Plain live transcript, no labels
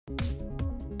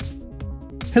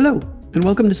Hello, and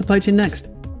welcome to Supply Chain Next.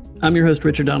 I'm your host,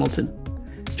 Richard Donaldson.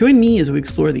 Join me as we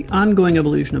explore the ongoing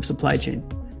evolution of supply chain,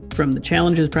 from the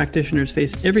challenges practitioners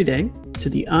face every day to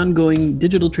the ongoing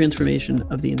digital transformation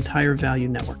of the entire value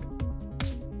network.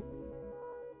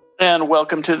 And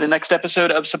welcome to the next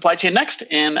episode of Supply Chain Next.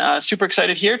 And super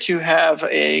excited here to have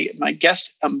my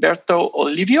guest, Humberto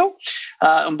Olivo.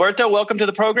 Humberto, welcome to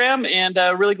the program, and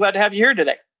really glad to have you here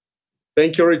today.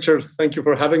 Thank you, Richard. Thank you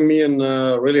for having me, and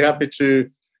really happy to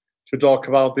talk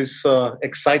about these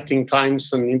exciting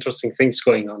times and interesting things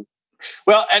going on.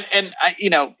 Well, and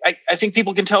I think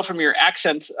people can tell from your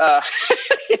accent,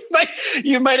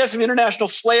 you might have some international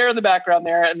flair in the background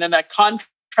there, and then that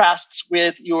contrasts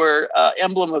with your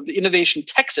emblem of Innovation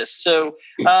Texas. So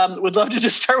would love to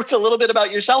just start with a little bit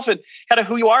about yourself and kind of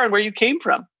who you are and where you came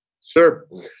from. Sure.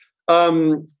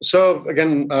 So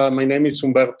again, my name is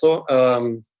Humberto.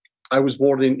 I was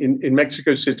born in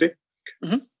Mexico City.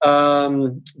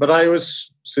 Mm-hmm. But I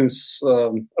was, since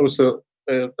I was a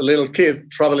little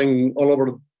kid, traveling all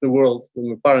over the world with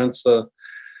my parents.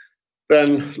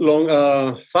 Then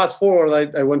fast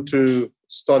forward, I went to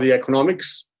study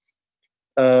economics.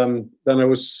 Then I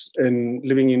was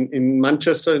living in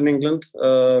Manchester in England,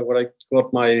 where I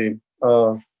got my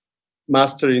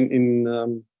master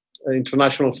in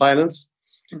international finance.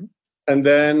 Mm-hmm. And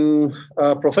then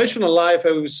professional life,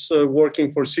 I was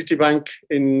working for Citibank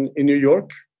in New York.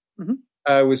 Mm-hmm.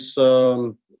 I was,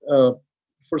 for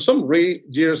some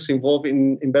years, involved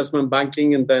in investment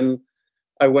banking. And then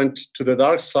I went to the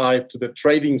dark side, to the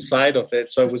trading side of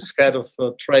it. So I was head of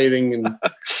trading in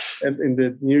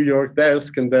the New York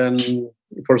desk. And then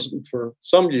for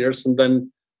some years, and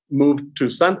then moved to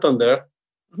Santander,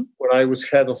 mm-hmm. where I was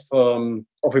head of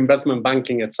investment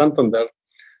banking at Santander.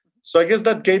 So I guess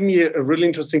that gave me a really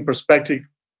interesting perspective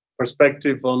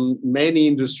on many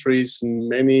industries and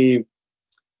many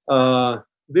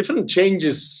different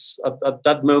changes at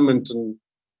that moment. And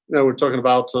we're talking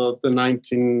about the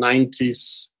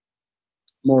 1990s,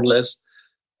 more or less.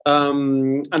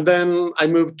 And then I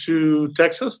moved to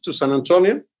Texas, to San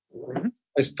Antonio. Mm-hmm.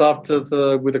 I started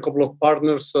with a couple of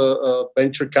partners, a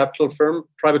venture capital firm,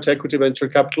 private equity venture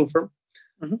capital firm.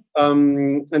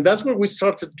 Mm-hmm. And that's where we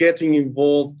started getting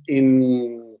involved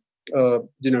in,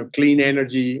 clean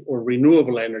energy or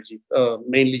renewable energy,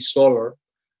 mainly solar,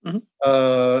 mm-hmm.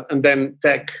 And then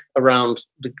tech around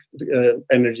the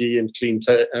energy and clean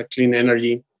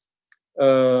energy.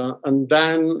 And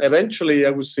then eventually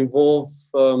I was involved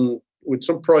with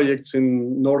some projects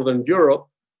in Northern Europe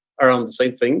around the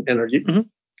same thing, energy,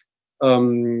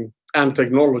 mm-hmm. And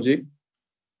technology.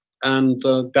 And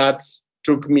that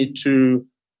took me to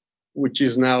which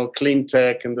is now clean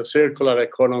tech and the circular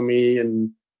economy and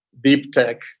deep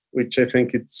tech, which I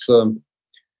think it's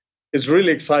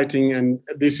really exciting. And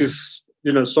this is,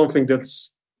 something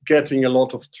that's getting a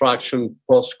lot of traction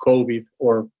post-COVID,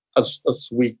 or as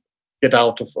we get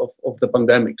out of the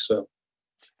pandemic. So,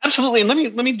 absolutely. And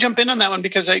let me jump in on that one,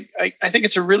 because I think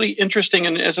it's a really interesting,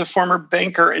 and as a former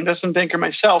investment banker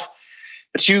myself,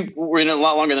 but you were in it a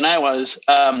lot longer than I was.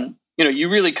 You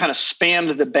really kind of spanned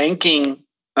the banking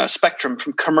spectrum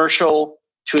from commercial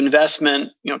to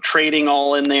investment, trading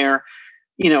all in there,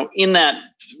 in that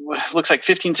looks like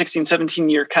 15, 16, 17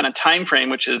 year kind of time frame,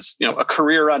 which is, a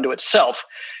career unto itself.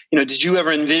 Did you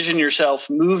ever envision yourself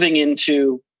moving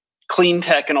into clean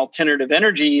tech and alternative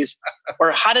energies,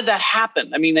 or how did that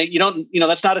happen? I mean, you don't,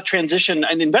 that's not a transition.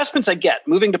 And investments, I get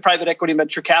moving to private equity and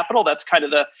venture capital. That's kind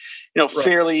of the,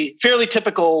 right. fairly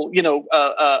typical,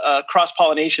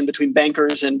 cross-pollination between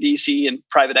bankers and VC and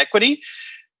private equity.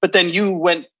 But then you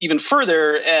went even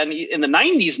further, and in the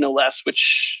 90s, no less,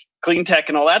 which clean tech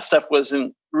and all that stuff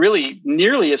wasn't really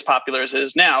nearly as popular as it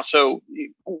is now. So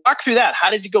walk through that. How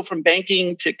did you go from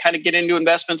banking to kind of get into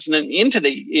investments and then into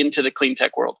the clean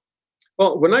tech world?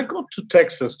 Well, when I got to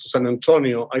Texas, to San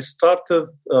Antonio, I started,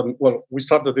 we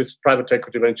started this private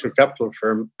equity venture capital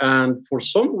firm. And for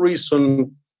some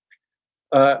reason,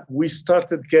 we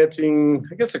started getting,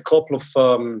 I guess, a couple of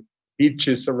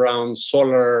pitches around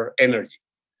solar energy.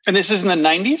 And this is in the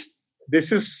 90s?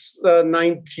 This is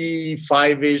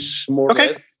 95-ish, more or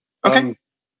less. Okay.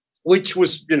 Which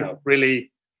was,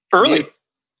 really early,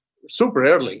 super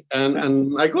early.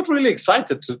 And I got really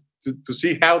excited to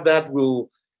see how that will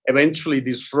eventually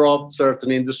disrupt certain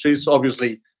industries.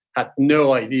 Obviously, had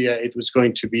no idea it was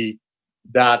going to be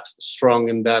that strong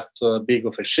and that big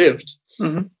of a shift.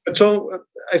 Mm-hmm. And so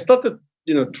I started,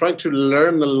 trying to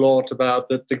learn a lot about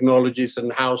the technologies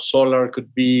and how solar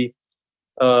could be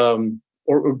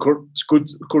or could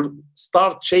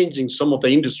start changing some of the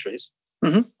industries.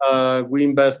 Mm-hmm. We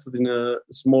invested in a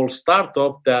small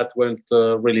startup that went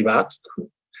really bad.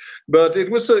 But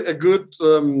it was a good,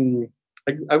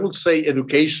 I would say,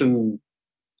 education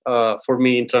for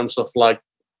me in terms of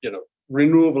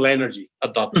renewable energy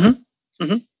at that time.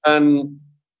 Mm-hmm. And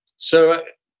so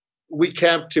we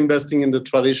kept investing in the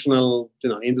traditional,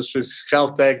 industries,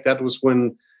 health tech. That was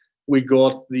when we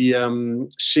got the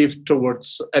shift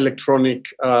towards electronic,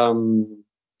 all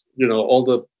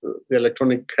the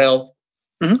electronic health.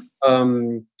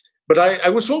 Mm-hmm. But I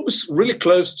was always really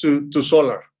close to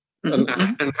solar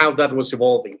and how that was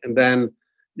evolving. And then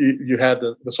you had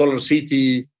the solar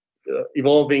city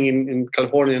evolving in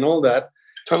California and all that.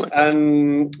 Totally.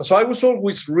 And so I was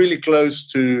always really close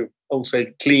to, I would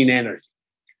say, clean energy.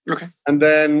 Okay. And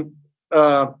then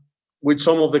with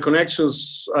some of the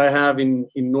connections I have in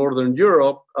Northern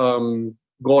Europe,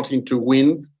 got into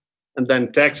wind. And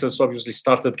then Texas obviously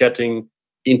started getting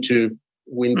into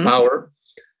wind power.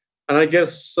 And I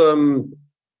guess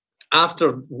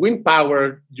after wind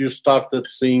power, you started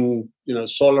seeing,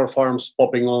 solar farms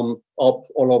popping up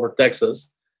all over Texas.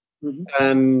 Mm-hmm.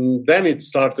 And then it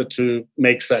started to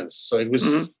make sense. So it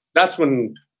was, that's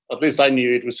when at least I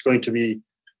knew it was going to be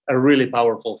a really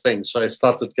powerful thing. So I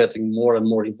started getting more and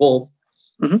more involved,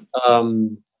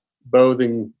 both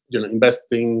in,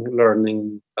 investing,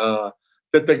 learning, the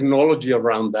technology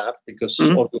around that, because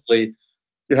obviously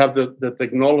you have the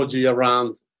technology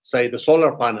around, say, the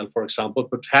solar panel, for example,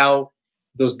 but how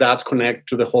does that connect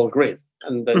to the whole grid?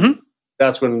 And then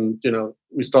that's when,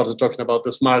 we started talking about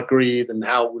the smart grid and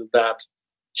how will that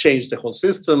change the whole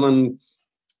system. And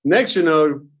next,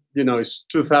 it's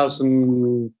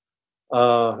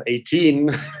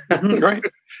 2018. Right.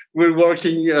 We're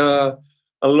working a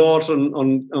lot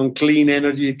on clean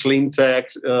energy, clean tech,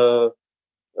 the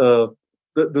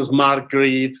smart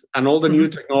grid, and all the new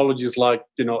technologies like,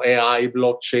 AI,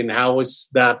 blockchain. How is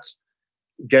that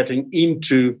getting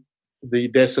into the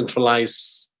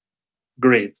decentralized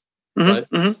grid? Right?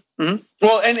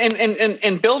 Well,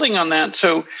 and building on that,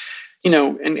 so,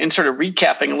 and sort of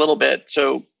recapping a little bit.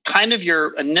 So kind of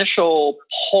your initial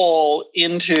pull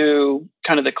into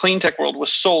kind of the clean tech world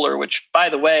was solar, which, by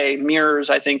the way, mirrors,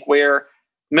 I think, where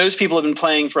most people have been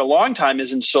playing for a long time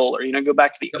is in solar. Go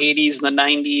back to the 80s and the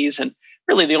 90s, and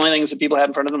really the only things that people had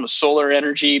in front of them was solar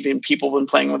energy, and people have been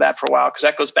playing with that for a while because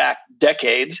that goes back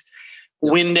decades.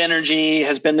 Wind energy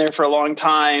has been there for a long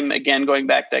time, again, going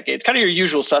back decades. Kind of your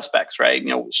usual suspects, right?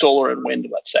 Solar and wind,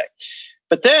 let's say.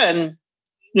 But then,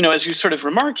 as you sort of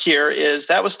remark here, is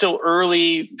that was still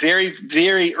early, very,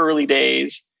 very early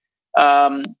days.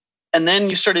 And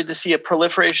then you started to see a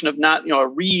proliferation of a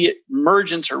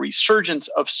re-emergence or resurgence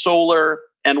of solar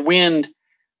and wind,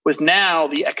 with now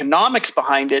the economics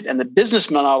behind it and the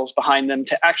business models behind them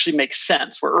to actually make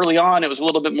sense. Where early on it was a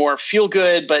little bit more feel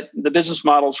good, but the business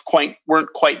models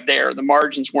weren't quite there. The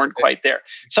margins weren't quite there.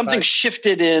 Something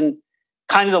shifted in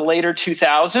kind of the later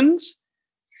 2000s.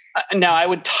 Now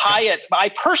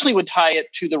I personally would tie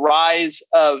it to the rise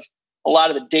of a lot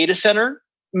of the data center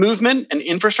movement and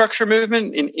infrastructure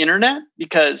movement in internet,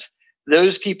 because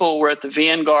those people were at the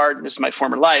vanguard. This is my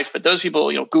former life, but those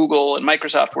people, Google and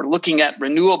Microsoft, were looking at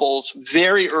renewables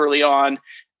very early on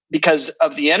because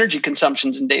of the energy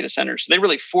consumptions in data centers. So they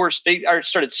really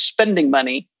started spending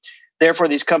money. Therefore,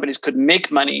 these companies could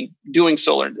make money doing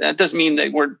solar. That doesn't mean they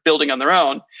weren't building on their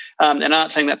own. And I'm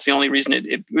not saying that's the only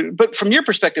reason but from your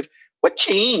perspective, what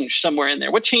changed somewhere in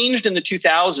there? What changed in the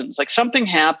 2000s? Like something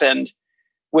happened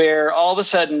where all of a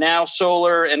sudden now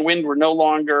solar and wind were no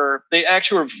longer, they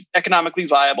actually were economically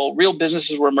viable, real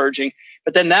businesses were emerging,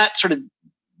 but then that sort of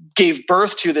gave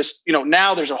birth to this,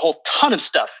 now there's a whole ton of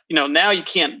stuff. Now you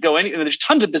can't go there's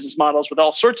tons of business models with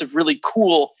all sorts of really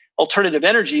cool alternative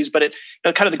energies, but it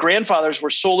kind of the grandfathers were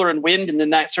solar and wind, and then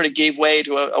that sort of gave way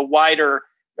to a wider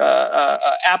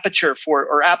aperture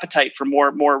or appetite for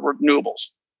more renewables.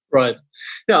 Right.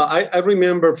 Yeah, I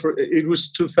remember it was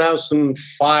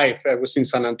 2005. I was in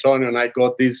San Antonio and I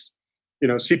got this,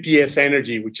 CPS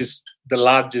Energy, which is the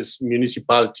largest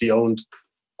municipality-owned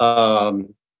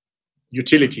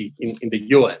utility in the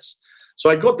U.S. So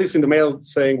I got this in the mail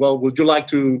saying, well, would you like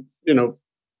to,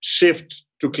 shift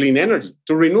to clean energy,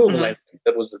 to renewable energy?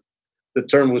 That was the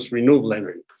term was renewable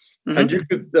energy. And you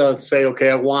could say,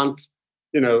 okay, I want,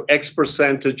 X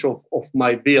percentage of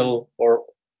my bill or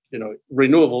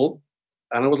renewable.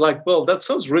 And I was like, well, that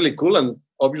sounds really cool. And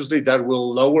obviously that will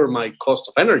lower my cost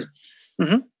of energy.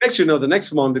 Actually, the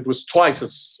next month it was twice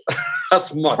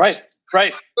as much.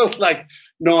 Right. I was like,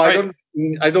 no, I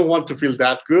don't want to feel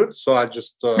that good. So I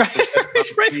just, right.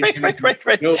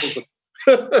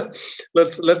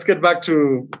 Let's get back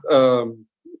to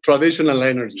traditional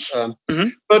energy.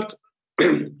 But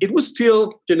it was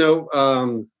still,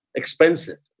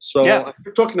 expensive. So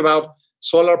we're talking about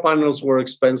solar panels were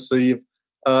expensive.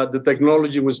 The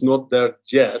technology was not there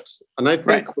yet. And I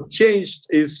think what changed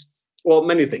is, well,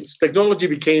 many things. Technology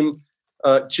became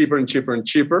cheaper and cheaper and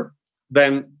cheaper.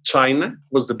 Then China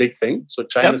was the big thing. So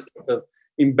China started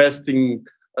investing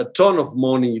a ton of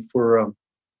money for,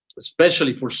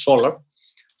 especially for solar.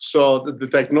 So the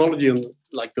technology and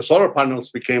like the solar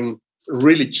panels became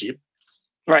really cheap.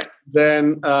 Right.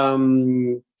 Then,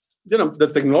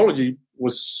 the technology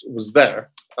was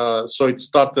there. So it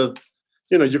started,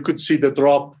 you could see the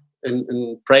drop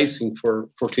in pricing for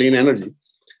clean energy.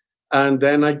 And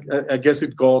then I guess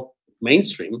it got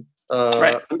mainstream.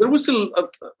 And there was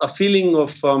a feeling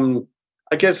of,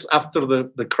 I guess, after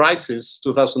the crisis,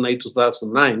 2008,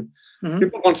 2009,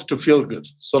 people wanted to feel good.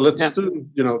 So let's do,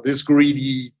 this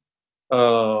greed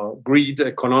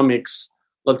economics.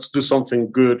 Let's do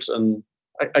something good. And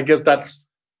I guess that's,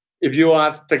 if you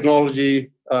add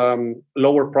technology,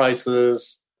 lower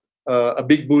prices, a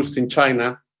big boost in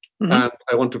China, and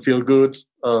I want to feel good,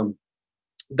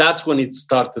 that's when it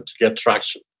started to get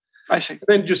traction. I see. And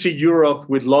then you see Europe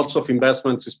with lots of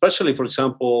investments, especially, for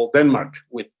example, Denmark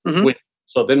with wind.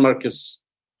 So Denmark is,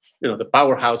 the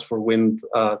powerhouse for wind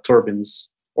turbines,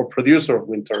 or producer of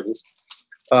wind turbines.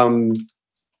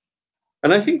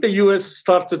 And I think the US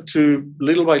started to,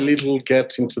 little by little,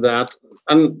 get into that.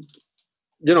 And,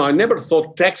 I never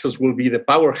thought Texas will be the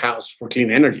powerhouse for clean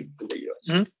energy in the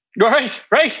US.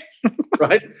 Right.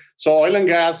 Right? So oil and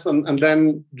gas, and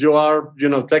then you are,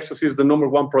 Texas is the number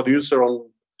one producer on,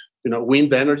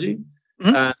 wind energy,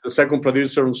 and the second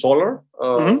producer on solar,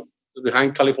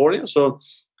 behind California. So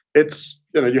it's,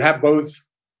 you have both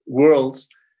worlds.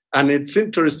 And it's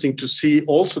interesting to see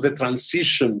also the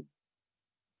transition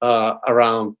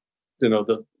around,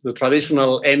 the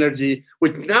traditional energy,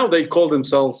 which now they call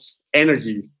themselves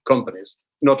energy companies,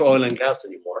 not oil and gas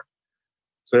anymore.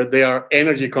 So they are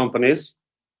energy companies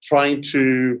trying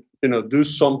to, do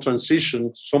some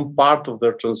transition, some part of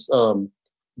their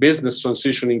business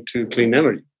transitioning to clean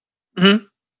energy.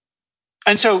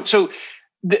 And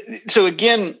so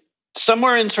again,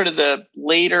 somewhere in sort of the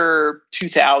later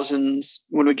 2000s,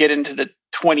 when we get into the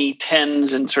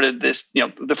 2010s and sort of this,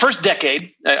 the first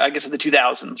decade, I guess, of the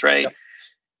 2000s, right?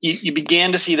 You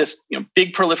began to see this,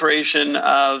 big proliferation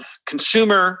of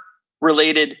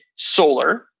consumer-related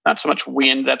solar, not so much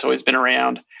wind, that's always been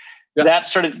around. That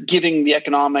started giving the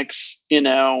economics,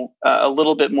 a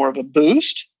little bit more of a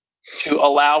boost to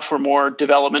allow for more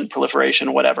development,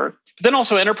 proliferation, whatever. But then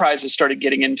also enterprises started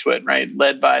getting into it, right?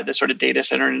 Led by the sort of data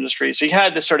center industry. So you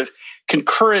had this sort of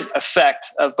concurrent effect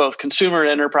of both consumer and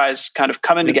enterprise kind of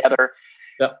coming together.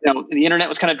 The internet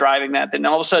was kind of driving that. Then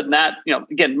all of a sudden that,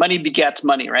 again, money begets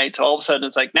money, right? So all of a sudden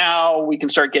it's like, now we can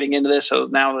start getting into this. So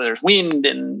now there's wind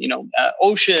and,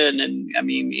 ocean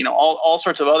and all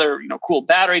sorts of other, cool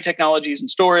battery technologies and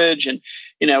storage. And,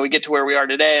 we get to where we are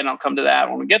today, and I'll come to that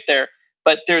when we get there.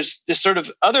 But there's this sort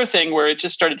of other thing where it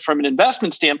just started from an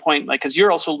investment standpoint, like, because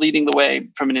you're also leading the way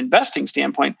from an investing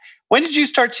standpoint. When did you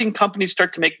start seeing companies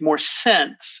start to make more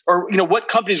sense? Or, what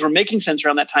companies were making sense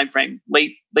around that time frame,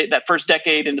 late that first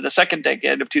decade into the second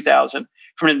decade of 2000,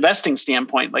 from an investing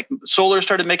standpoint? Like solar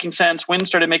started making sense, wind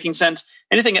started making sense.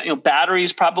 Anything,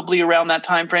 batteries probably around that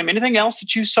time frame. Anything else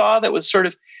that you saw that was sort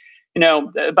of,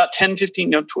 about 10,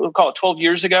 15, we'll call it 12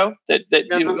 years ago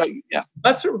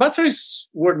Batteries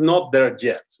were not there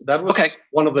yet. That was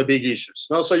one of the big issues.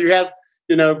 So you had,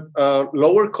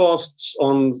 lower costs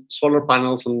on solar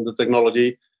panels and the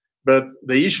technology, but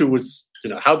the issue was,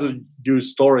 how do you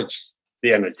storage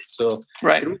the energy? So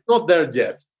it was not there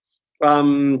yet.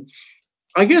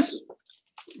 I guess,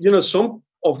 some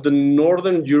of the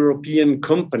Northern European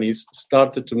companies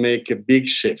started to make a big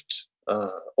shift.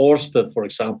 Ørsted, for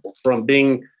example, from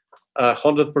being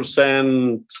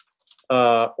 100%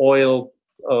 oil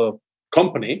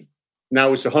company,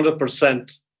 now it's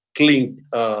 100% clean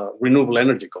renewable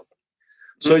energy company.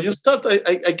 So you start.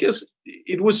 I guess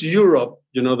it was Europe,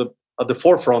 at the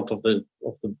forefront of the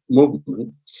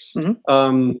movement,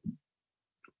 and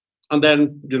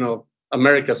then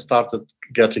America started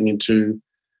getting into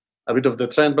a bit of the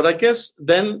trend. But I guess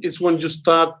then is when you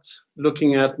start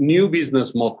looking at new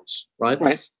business models, right?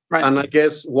 Right. And I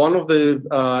guess one of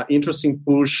the interesting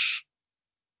push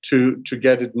to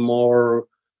get it more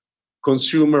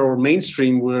consumer or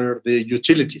mainstream were the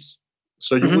utilities.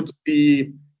 So you would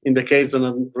be, in the case that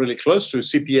I'm really close to,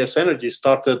 CPS Energy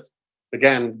started,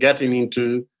 again, getting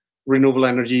into renewable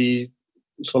energy,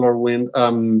 solar, wind,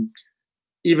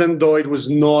 even though it was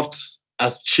not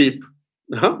as cheap.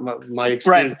 My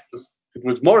experience was, it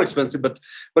was more expensive,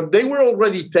 but they were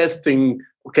already testing,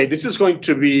 okay, this is going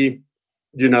to be,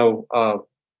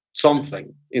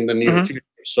 something in the near future.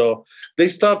 So they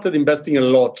started investing a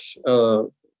lot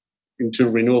into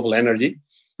renewable energy.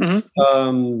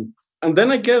 And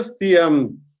then I guess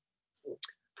the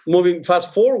moving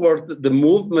fast forward, the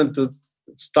movement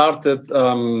started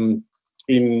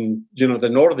in the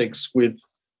Nordics with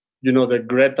the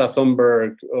Greta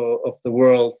Thunberg of the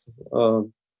world,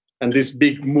 and this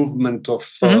big movement of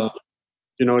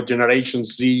Generation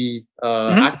Z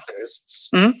activists.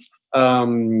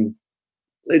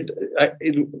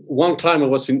 One time I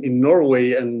was in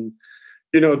Norway, and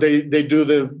they do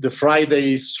the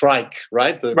Friday strike,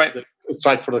 right? The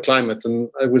strike for the climate, and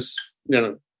I was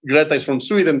Greta is from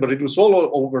Sweden, but it was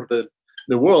all over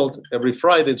the world every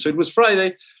Friday. So it was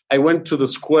Friday. I went to the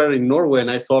square in Norway,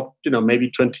 and I thought, maybe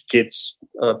 20 kids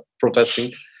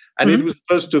protesting, and it was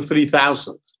close to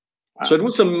 3,000. Wow. So it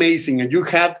was amazing. And you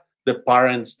had the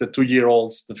parents, the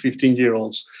 2-year-olds, the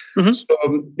 15-year-olds.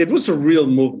 So it was a real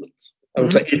movement. I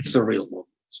would say it's a real movement.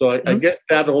 So I guess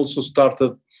that also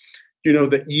started,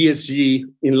 the ESG,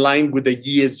 in line with the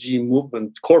ESG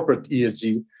movement, corporate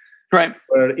ESG. Right.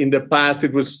 Where in the past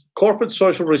it was corporate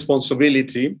social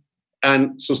responsibility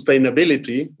and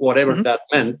sustainability, whatever that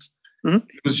meant.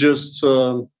 It was just,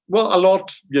 a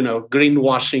lot,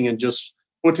 greenwashing and just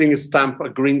putting a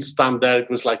green stamp there. It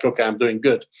was like, okay, I'm doing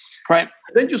good. Right.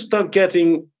 Then you start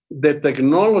getting the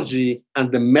technology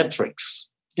and the metrics.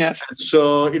 Yes. And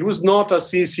so it was not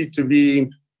as easy to be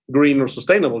green or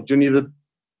sustainable. You needed,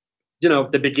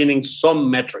 the beginning,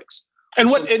 some metrics.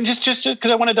 And just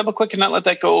because I want to double click and not let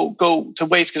that go to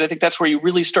waste, because I think that's where you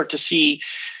really start to see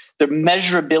the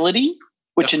measurability,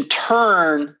 which in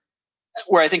turn,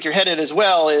 where I think you're headed as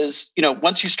well is,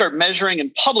 once you start measuring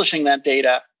and publishing that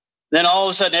data, then all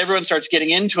of a sudden everyone starts getting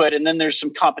into it, and then there's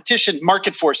some competition,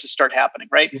 market forces start happening,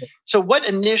 right? Yeah. So what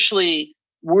initially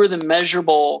were the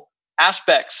measurable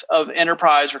aspects of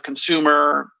enterprise or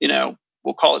consumer,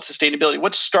 we'll call it sustainability?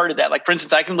 What started that? Like, for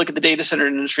instance, I can look at the data center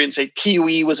industry and say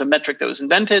PUE was a metric that was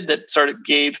invented that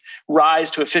gave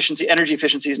rise to energy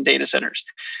efficiencies in data centers.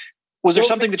 Was there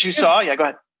something that you saw? Yeah, go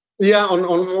ahead. Yeah,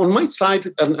 on my side,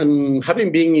 and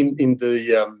having been in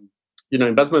the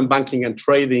investment banking and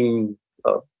trading,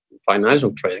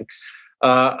 financial trading,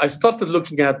 I started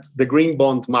looking at the green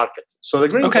bond market. So the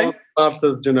green bond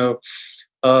started,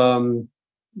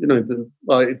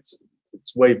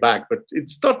 it's way back, but it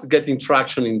started getting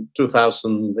traction in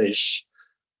 2000-ish,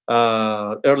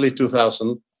 early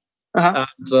 2000.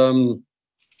 And,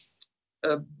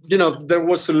 there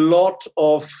was a lot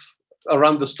of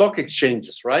around the stock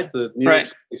exchanges, right? The New York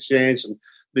Stock Exchange and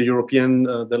the European,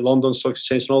 the London Stock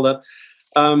Exchange and all that,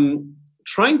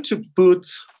 trying to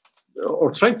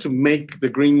make the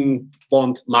green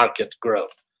bond market grow.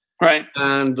 Right.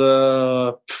 And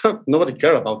nobody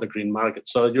cared about the green market.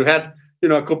 So you had,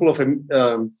 a couple of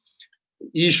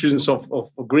issues of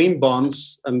green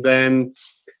bonds, and then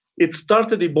it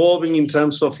started evolving in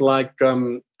terms of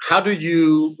how do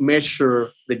you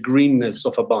measure the greenness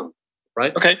of a bond,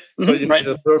 right? Okay. So you need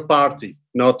a third party,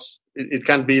 it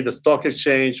can be the stock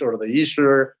exchange or the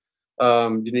issuer.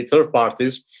 You need third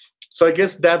parties. So I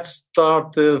guess that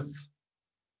started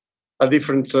a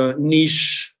different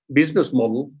niche business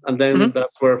model. And then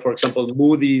that's where, for example,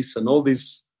 Moody's and all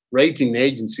these rating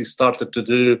agencies started to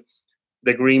do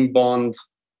the green bond,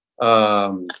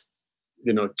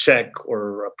 check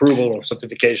or approval or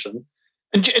certification.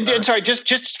 And sorry,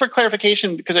 just for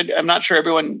clarification, because I'm not sure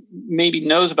everyone maybe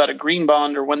knows about a green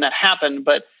bond or when that happened,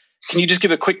 but can you just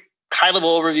give a quick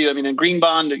high-level overview? I mean, a green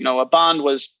bond, a bond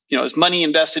was, is money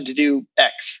invested to do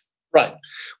X. Right.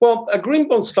 Well, a green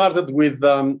bond started with,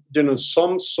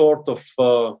 some sort of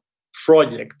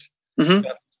project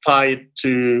that's tied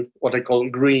to what I call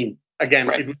green. Again,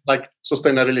 it was like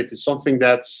sustainability, something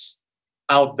that's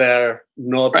out there,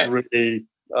 not really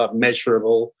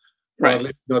measurable.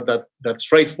 Right. Not that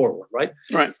straightforward, right?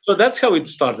 Right. So that's how it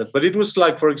started. But it was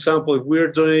like, for example, if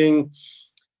we're doing,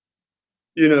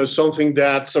 something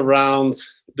that's around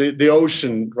the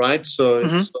ocean, right? So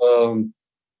it's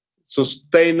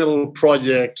sustainable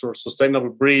project or sustainable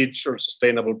bridge or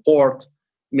sustainable port,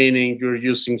 meaning you're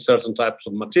using certain types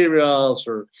of materials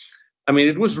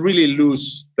it was really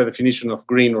loose, the definition of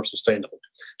green or sustainable.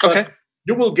 Okay. But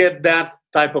you will get that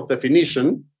type of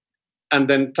definition and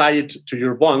then tie it to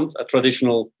your bond, a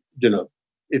traditional,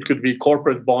 it could be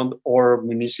corporate bond or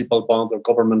municipal bond or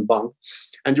government bond.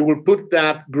 And you will put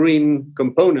that green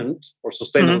component or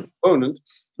sustainable component.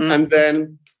 And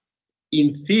then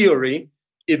in theory,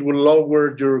 it will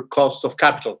lower your cost of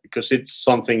capital because it's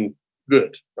something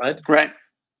good, right? Right.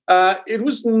 It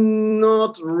was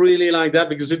not really like that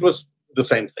because it was the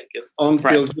same thing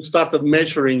until you started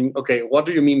measuring, okay, what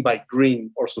do you mean by green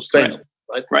or sustainable,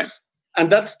 right? Right. And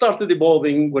that started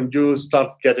evolving when you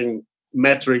start getting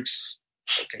metrics.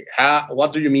 Okay,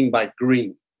 what do you mean by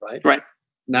green, right? Right.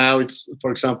 Now it's,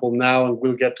 for example, and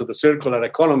we'll get to the circular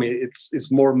economy,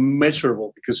 it's more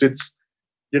measurable because it's,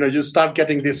 you start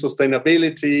getting this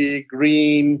sustainability,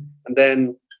 green, and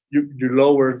then you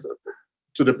lower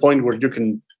to the point where you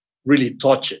can really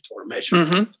touch it or measure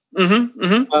it. Mm-hmm.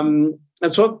 Mm-hmm.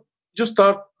 And so you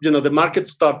start, the market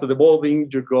started evolving.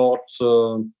 You got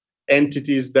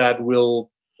entities that will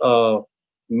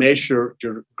measure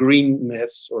your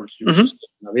greenness or your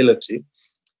sustainability.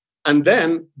 And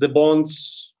then the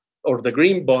bonds or the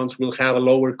green bonds will have a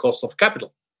lower cost of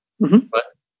capital. Mm-hmm.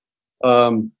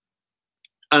 Right?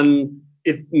 And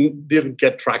it didn't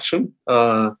get traction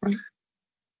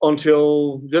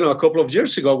until, a couple of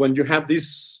years ago when you have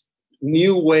this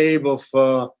new wave of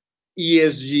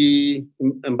ESG,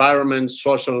 environment,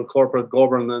 social, corporate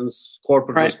governance,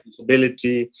 corporate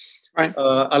responsibility. Right.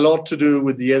 A lot to do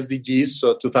with the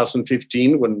SDGs,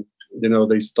 2015, when,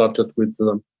 they started with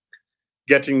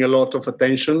getting a lot of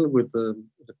attention with the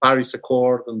Paris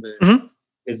Accord and the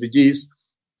SDGs.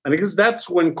 And I guess that's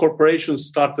when corporations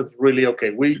started really,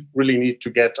 okay, we really need to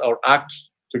get our act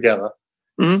together.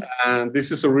 Mm-hmm. And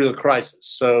this is a real crisis.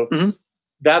 So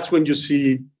that's when you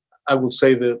see, I would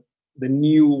say, the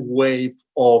new wave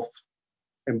of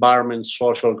environment,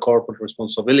 social, corporate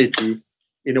responsibility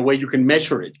in a way you can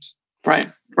measure it.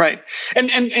 Right.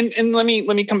 And let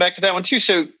me come back to that one too.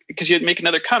 So, because you make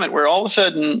another comment where all of a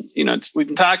sudden, we've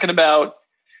been talking about,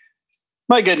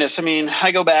 my goodness, I mean,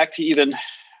 I go back to even,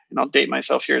 I'll date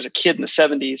myself here, as a kid in the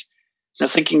 70s,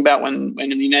 thinking about when in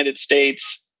the United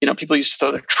States, people used to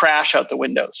throw their trash out the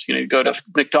windows. You go to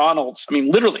McDonald's. I mean,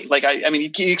 literally,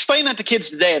 you explain that to kids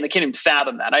today and they can't even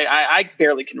fathom that. I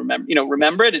barely can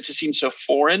remember it. It just seems so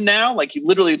foreign now. Like, you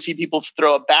literally would see people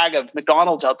throw a bag of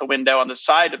McDonald's out the window on the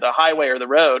side of the highway or the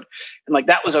road. And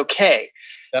that was okay.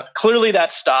 Yep. Clearly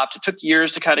that stopped. It took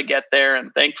years to kind of get there.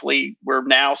 And thankfully we're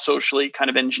now socially kind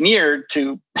of engineered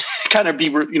to kind of be,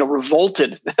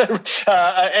 revolted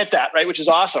at that, right? Which is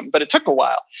awesome, but it took a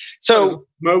while. So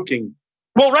smoking.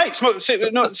 Well, right.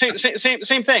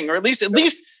 Same thing, or at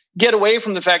least get away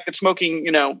from the fact that smoking,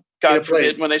 God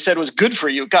forbid, when they said it was good for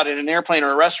you, got in an airplane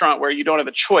or a restaurant where you don't have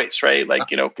a choice, right?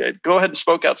 Go ahead and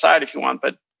smoke outside if you want,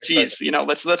 but geez,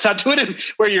 let's not do it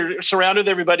where you're surrounded with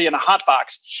everybody in a hot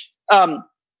box.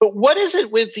 But what is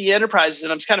it with the enterprises?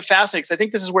 And I'm kind of fascinated because I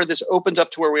think this is where this opens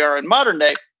up to where we are in modern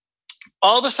day.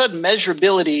 All of a sudden,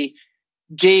 measurability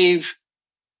gave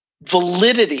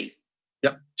validity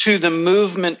to the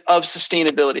movement of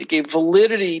sustainability, gave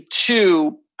validity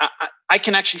to, I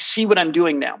can actually see what I'm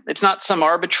doing now. It's not some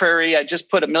arbitrary, I just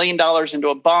put $1 million into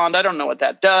a bond. I don't know what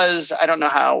that does. I don't know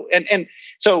how. And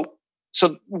so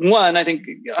one, I think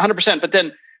 100%, but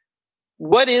then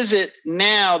what is it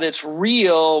now that's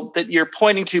real that you're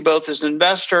pointing to both as an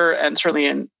investor and certainly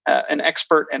an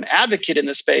expert and advocate in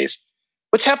the space?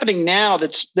 What's happening now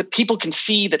that people can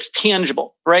see, that's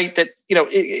tangible, right? That,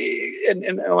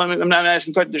 and I'm not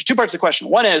asking questions. There's two parts of the question.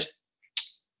 One is,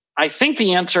 I think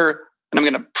the answer, and I'm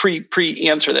going to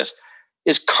pre-answer this,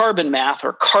 is carbon math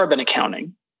or carbon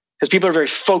accounting, because people are very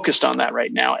focused on that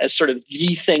right now as sort of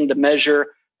the thing to measure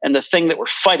and the thing that we're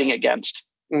fighting against.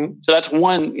 Mm-hmm. So that's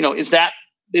one, is that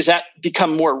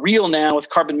become more real now with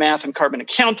carbon math and carbon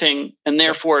accounting, and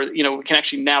therefore, we can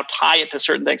actually now tie it to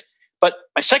certain things. But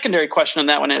my secondary question on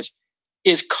that one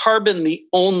is carbon the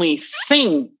only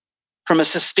thing from a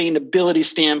sustainability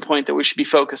standpoint that we should be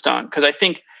focused on? Because I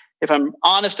think, if I'm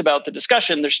honest about the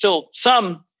discussion, there's still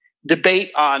some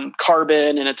debate on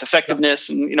carbon and its effectiveness,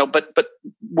 and but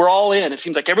we're all in. It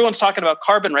seems like everyone's talking about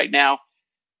carbon right now.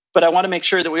 But I want to make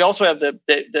sure that we also have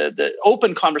the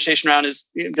open conversation around is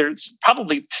there's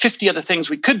probably 50 other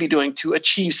things we could be doing to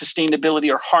achieve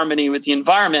sustainability or harmony with the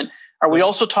environment. Are we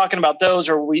also talking about those,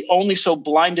 or are we only so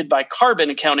blinded by carbon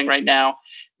accounting right now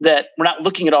that we're not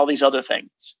looking at all these other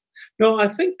things? No, I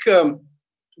think, in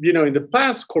the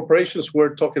past, corporations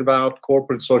were talking about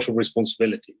corporate social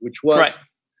responsibility, which was,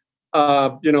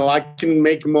 I can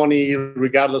make money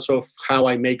regardless of how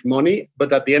I make money,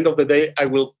 but at the end of the day, I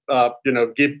will,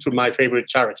 give to my favorite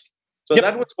charity. So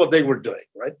that was what they were doing,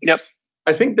 right? Yep.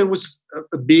 I think there was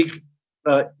a big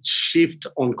shift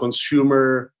on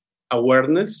consumer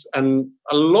awareness, and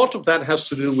a lot of that has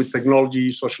to do with technology,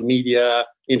 social media,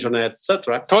 internet,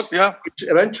 etc. Yeah. Which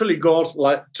eventually goes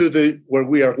to where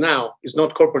we are now. It's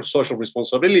not corporate social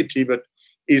responsibility, but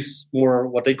is more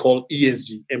what they call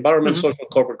ESG, environment, social,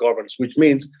 corporate governance, which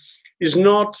means it's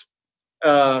not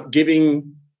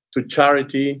giving to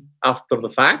charity after the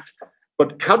fact,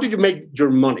 but how did you make your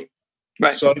money?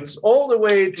 Right. So it's all the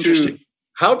way to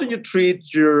how do you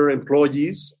treat your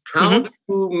employees? How do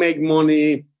you make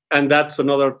money? And that's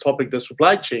another topic, the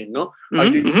supply chain. No, are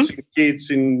you using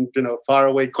kids in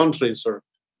faraway countries, or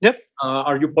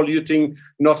are you polluting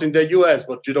not in the U.S.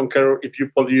 but you don't care if you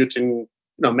pollute in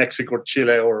Mexico or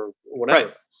Chile or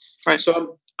whatever? Right.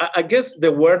 So I guess the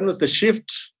awareness, the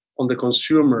shift on the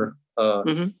consumer,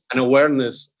 and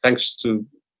awareness, thanks to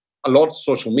a lot of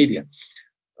social media,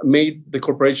 made the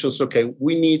corporations, okay,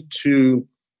 we need to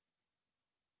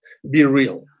be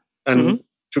real. And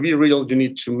to be real, you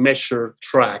need to measure,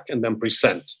 track, and then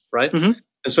present, right? And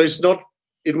so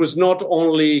it was not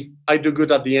only I do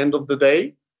good at the end of the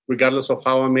day, regardless of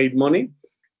how I made money.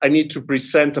 I need to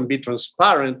present and be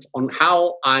transparent on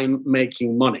how I'm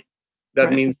making money.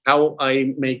 That means how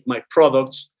I make my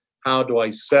products. How do I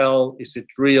sell? Is it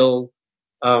real?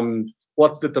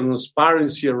 What's the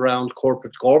transparency around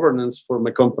corporate governance for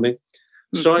my company?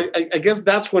 So I guess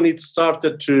that's when it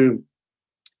started to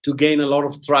gain a lot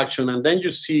of traction. And then you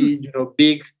see,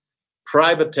 big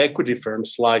private equity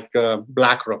firms like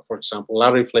BlackRock, for example,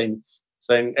 Larry Flynn,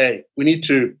 saying, hey, we need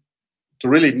to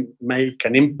really make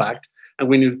an impact, and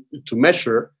we need to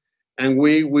measure, and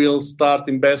we will start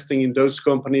investing in those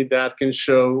companies that can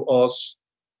show us,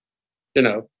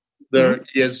 their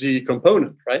ESG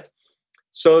component, right?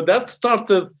 So that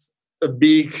started a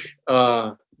big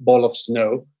ball of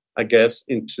snow, I guess,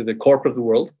 into the corporate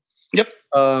world. Yep.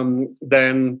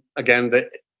 Then again, the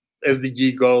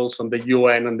SDG goals and the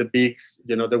UN and the big,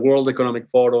 the World Economic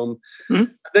Forum.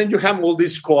 Then you have all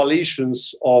these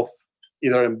coalitions of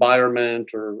either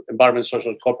environment,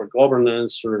 social, corporate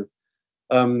governance, or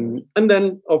and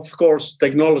then of course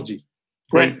technology.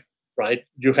 Right.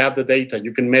 You have the data,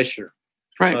 you can measure.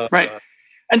 Right.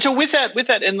 And so with that,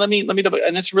 and let me double,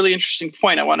 and that's a really interesting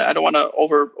point. I don't want to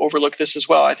overlook this as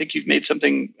well. I think you've made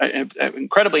something an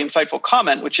incredibly insightful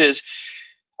comment, which is,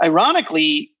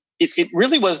 ironically, it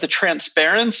really was the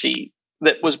transparency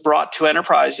that was brought to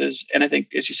enterprises, and I think,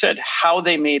 as you said, how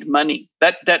they made money.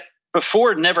 That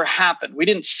before never happened. We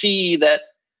didn't see that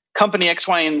company X,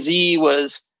 Y, and Z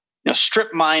was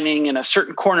strip mining in a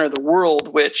certain corner of the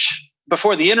world, which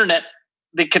before the internet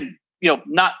they could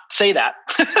not say that.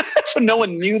 So no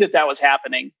one knew that was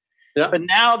happening. Yeah. But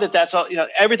now that's all,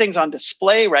 everything's on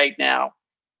display right now.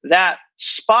 That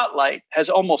spotlight has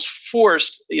almost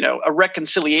forced, a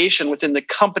reconciliation within the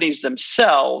companies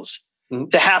themselves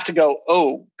to have to go,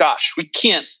 oh gosh, we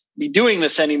can't be doing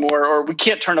this anymore, or we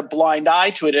can't turn a blind eye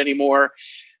to it anymore.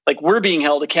 Like, we're being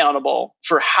held accountable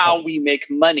for how we make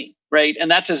money, right?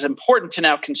 And that's as important to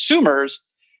now consumers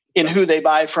in who they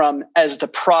buy from as the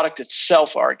product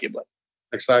itself, arguably.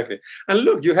 Exactly. And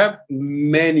look, you have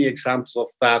many examples of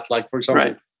that, like, for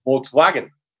example, Volkswagen.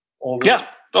 Oh,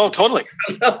 totally.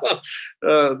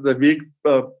 The big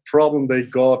problem they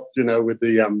got, with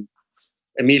the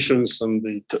emissions and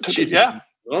the cheating.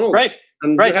 Right.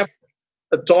 And you have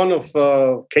a ton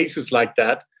of cases like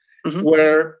that,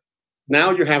 where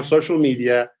now you have social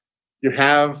media, you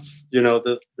have,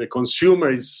 the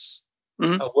consumer is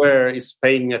aware, is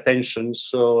paying attention.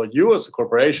 So you as a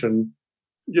corporation,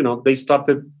 they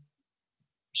started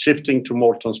shifting to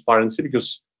more transparency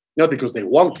not because they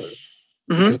wanted,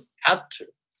 because they had to.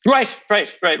 Right.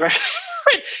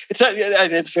 It's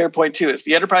a fair point too. It's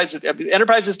the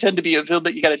enterprises tend to be a little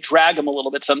bit, you got to drag them a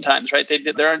little bit sometimes, right? They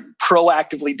aren't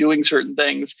proactively doing certain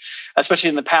things, especially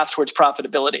in the path towards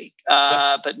profitability.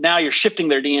 But now you're shifting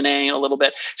their DNA a little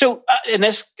bit. So in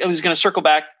this, I was going to circle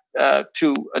back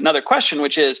to another question,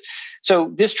 which is,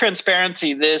 so this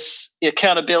transparency, this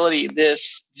accountability,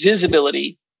 this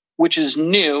visibility, which is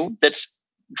new, that's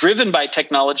driven by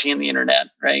technology and the internet,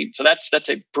 right? So that's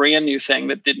a brand new thing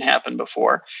that didn't happen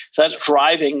before. So that's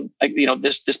driving,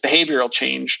 this behavioral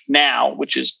change now,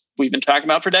 which is we've been talking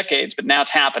about for decades, but now it's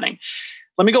happening.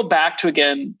 Let me go back to,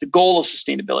 again, the goal of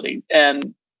sustainability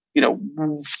and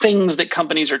things that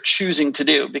companies are choosing to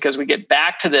do, because we get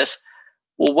back to this.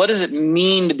 Well, what does it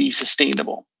mean to be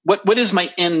sustainable? What is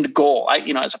my end goal?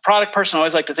 As a product person, I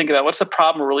always like to think about what's the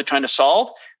problem we're really trying to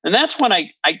solve, and that's when and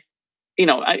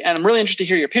I'm really interested to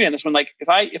hear your opinion on this one. Like, if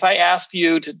I asked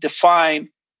you to define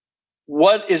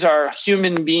what is our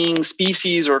human being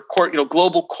species or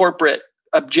global corporate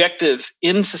objective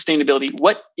in sustainability,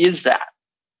 what is that?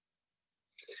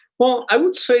 Well, I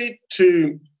would say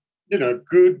to do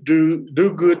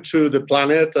good to the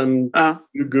planet and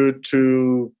do good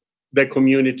to the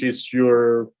communities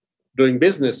you're doing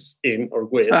business in or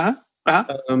with.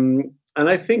 And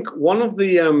I think one of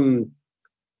the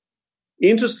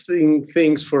interesting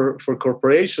things for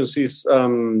corporations is,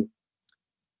 once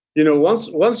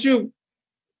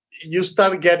you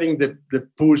start getting the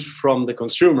push from the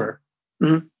consumer,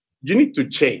 you need to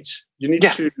change. You need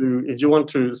to, if you want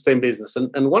to stay in business.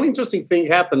 And one interesting thing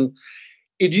happened.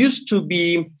 It used to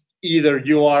be either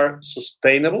you are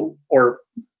sustainable or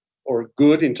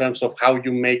good in terms of how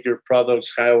you make your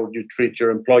products, how you treat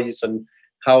your employees, and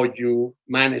how you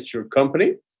manage your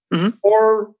company,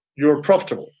 or you're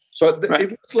profitable. So it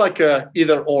was like a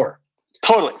either or.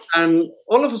 Totally. And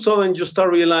all of a sudden you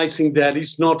start realizing that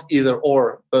it's not either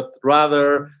or, but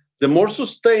rather the more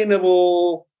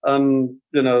sustainable and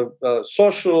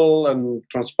social and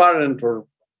transparent or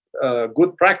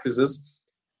good practices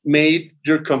made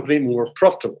your company more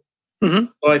profitable. So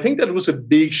I think that was a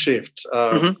big shift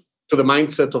to the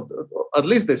mindset of at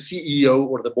least the CEO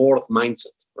or the board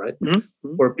mindset, right?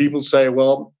 Where people say,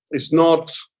 well, it's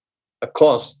not a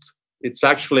cost. It's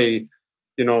actually,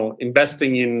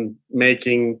 investing in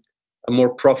making a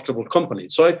more profitable company.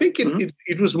 So I think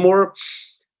it was more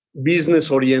business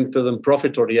oriented and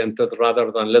profit oriented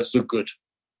rather than let's do good.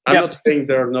 I'm not saying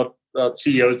there are not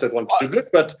CEOs that want to do good,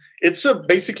 but it's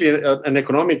basically an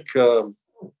economic.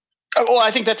 Well, I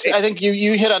think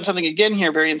you hit on something again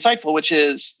here, very insightful, which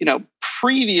is,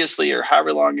 previously or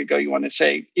however long ago you want to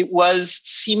say, it was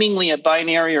seemingly a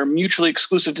binary or mutually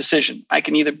exclusive decision. I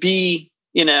can either be,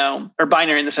 or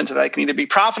binary in the sense of I can either be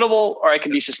profitable or I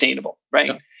can be sustainable,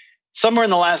 right? Yeah. Somewhere in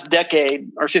the last decade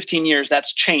or 15 years,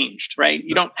 that's changed, right?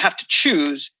 You don't have to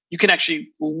choose. You can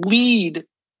actually lead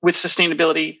with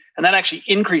sustainability, and that actually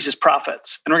increases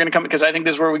profits. And we're going to come, because I think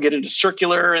this is where we get into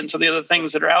circular and some of the other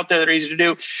things that are out there that are easy to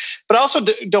do. But I also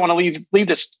don't want to leave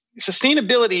this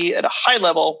sustainability at a high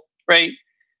level, right?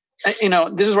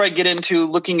 This is where I get into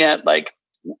looking at, like,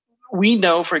 we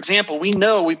know, for example, we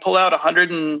pull out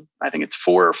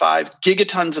 4 or 5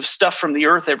 gigatons of stuff from the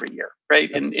earth every year,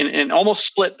 right? And almost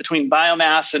split between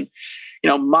biomass and,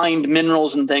 mined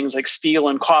minerals and things like steel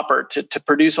and copper to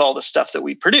produce all the stuff that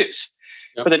we produce.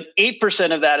 Yep. But then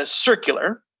 8% of that is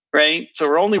circular, right? So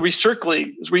we're only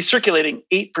recirculating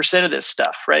 8% of this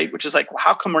stuff, right? Which is like, well,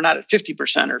 how come we're not at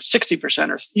 50% or 60%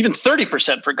 or even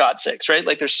 30%, for God's sakes, right?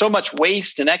 Like, there's so much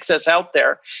waste and excess out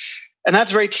there. And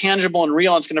that's very tangible and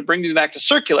real, and it's going to bring me back to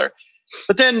circular.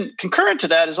 But then concurrent to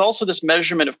that is also this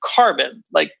measurement of carbon.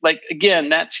 Like again,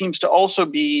 that seems to also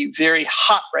be very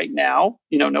hot right now,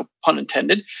 no pun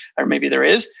intended, or maybe there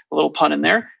is a little pun in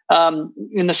there,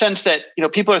 in the sense that,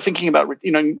 people are thinking about,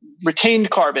 retained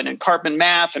carbon and carbon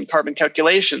math and carbon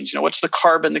calculations. What's the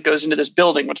carbon that goes into this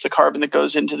building? What's the carbon that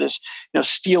goes into this,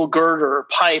 steel girder or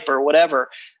pipe or whatever?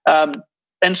 And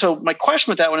so my question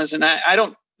with that one is, and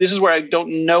this is where I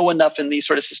don't know enough in these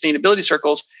sort of sustainability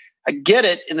circles. I get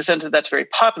it in the sense that that's very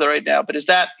popular right now, but is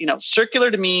that,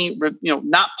 circular to me,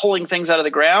 not pulling things out of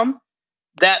the ground,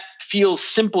 that feels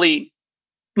simply,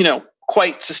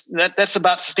 that's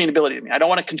about sustainability to me. I don't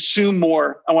want to consume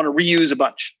more. I want to reuse a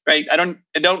bunch, right? I don't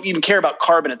even care about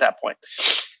carbon at that point.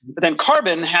 But then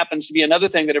carbon happens to be another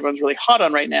thing that everyone's really hot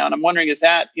on right now. And I'm wondering, is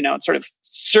that, sort of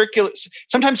circular,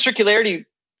 sometimes circularity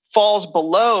falls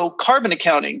below carbon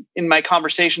accounting in my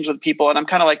conversations with people. And I'm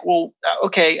kind of like, well,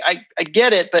 okay, I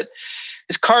get it, but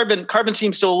is carbon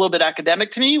seems still a little bit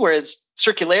academic to me, whereas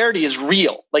circularity is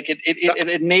real. Like it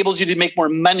enables you to make more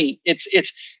money. It's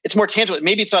more tangible.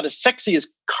 Maybe it's not as sexy as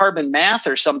carbon math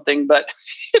or something, but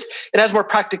it has more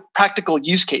practical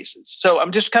use cases. So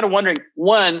I'm just kind of wondering,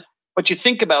 one, what you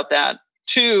think about that.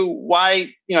 Two,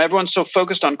 why, everyone's so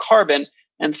focused on carbon.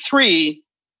 And three,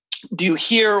 do you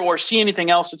hear or see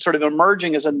anything else that's sort of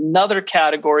emerging as another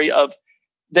category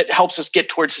that helps us get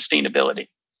towards sustainability?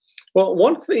 Well,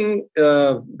 one thing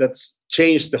that's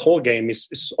changed the whole game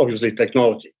is obviously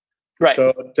technology. Right.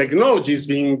 So technology is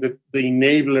being the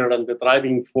enabler and the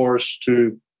driving force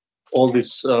to all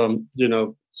this,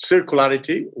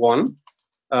 circularity, one.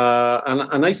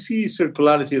 And I see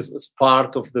circularity as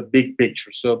part of the big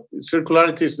picture. So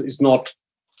circularity is not,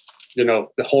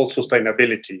 the whole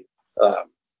sustainability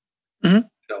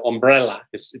umbrella.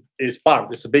 It's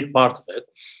a big part of it.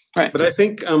 Right. But I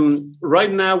think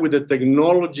right now with the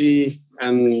technology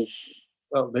and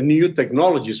the new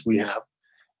technologies we have,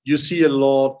 you see a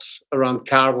lot around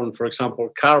carbon, for example,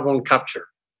 carbon capture.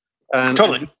 And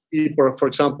totally. For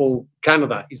example,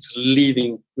 Canada is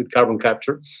leading with carbon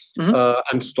capture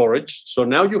and storage. So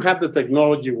now you have the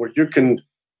technology where you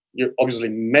obviously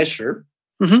measure,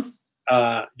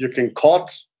 you can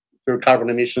cut your carbon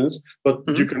emissions, but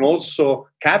you can also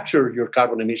capture your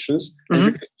carbon emissions and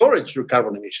you can storage your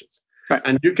carbon emissions. Right.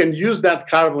 And you can use that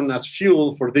carbon as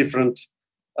fuel for different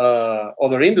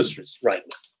other industries right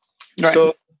now. Right.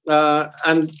 So,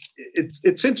 and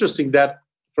it's interesting that,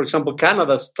 for example,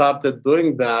 Canada started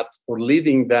doing that or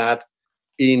leading that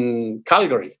in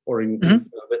Calgary or in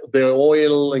the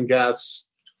oil and gas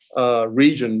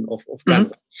region of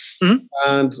Canada. Mm-hmm.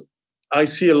 And I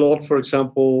see a lot, for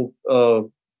example,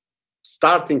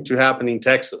 starting to happen in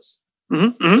Texas,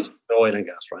 the oil and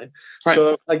gas, right?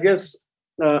 So I guess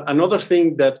another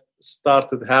thing that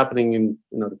started happening in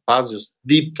the past is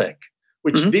deep tech,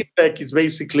 which deep tech is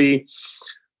basically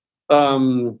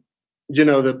the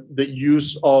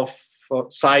use of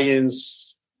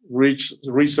science,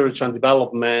 research and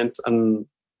development, and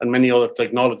many other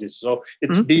technologies. So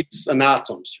it's bits and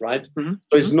atoms, right? So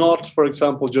it's not, for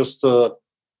example, just a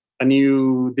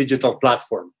new digital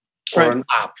platform or an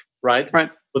app, right?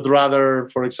 But rather,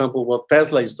 for example, what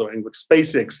Tesla is doing, what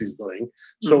SpaceX is doing.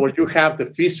 So where you have the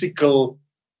physical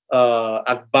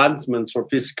advancements or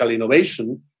physical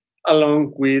innovation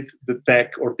along with the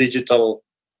tech or digital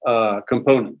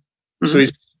component. So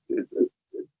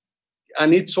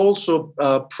it's also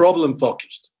problem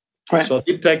focused. So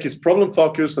deep tech is problem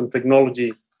focused and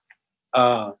technology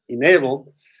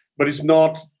enabled, but it's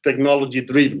not technology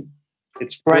driven.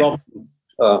 It's problem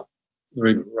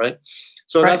driven, right?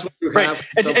 So that's what you have.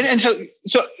 And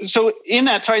so in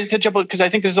that, sorry to jump, because I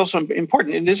think this is also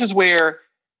important. And this is where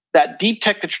that deep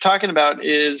tech that you're talking about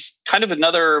is kind of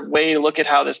another way to look at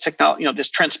how this technology, this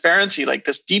transparency, like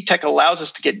this deep tech allows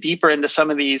us to get deeper into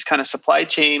some of these kind of supply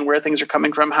chain, where things are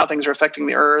coming from, how things are affecting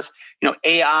the earth,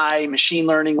 AI, machine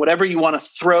learning, whatever you want to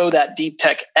throw that deep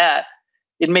tech at.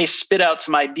 It may spit out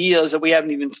some ideas that we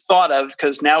haven't even thought of,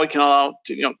 because now we can allow,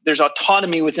 there's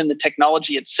autonomy within the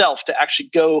technology itself to actually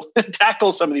go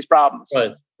tackle some of these problems.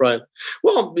 Right.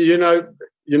 Well,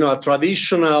 a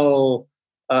traditional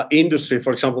industry,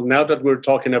 for example, now that we're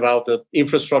talking about the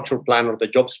infrastructure plan or the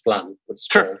jobs plan,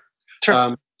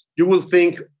 you will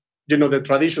think, the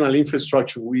traditional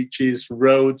infrastructure, which is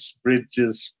roads,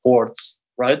 bridges, ports,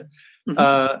 right?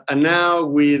 And now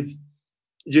with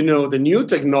the new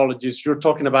technologies, you're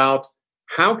talking about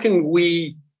how can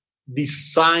we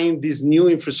design this new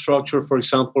infrastructure, for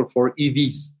example, for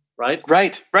EVs, right?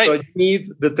 Right. So you need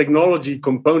the technology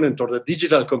component or the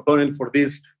digital component for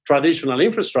this traditional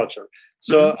infrastructure.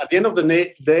 So at the end of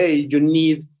the day, you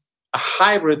need a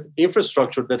hybrid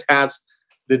infrastructure that has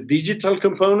the digital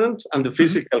component and the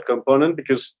physical component,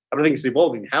 because everything is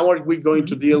evolving. How are we going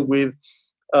to deal with,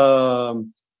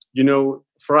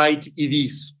 freight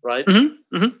EVs, right?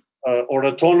 Or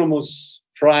autonomous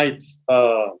freight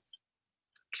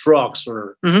trucks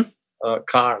or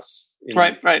cars.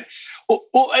 Right.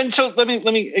 Well, and so let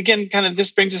me again, kind of,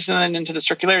 this brings us then into the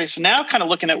circularity. So now kind of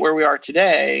looking at where we are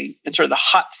today and sort of the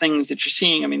hot things that you're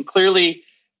seeing. I mean, clearly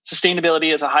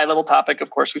sustainability is a high level topic.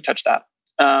 Of course, we touched that.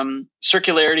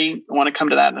 Circularity, I want to come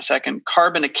to that in a second.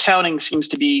 Carbon accounting seems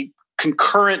to be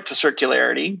concurrent to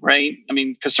circularity, right? I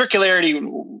mean, because circularity,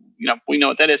 we know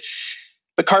what that is.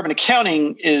 But carbon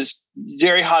accounting is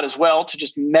very hot as well, to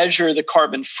just measure the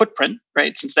carbon footprint,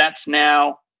 right? Since that's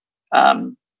now,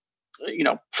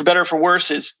 for better or for worse,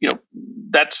 is,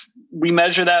 we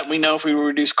measure that. We know if we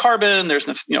reduce carbon, there's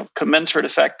commensurate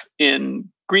effect in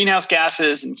greenhouse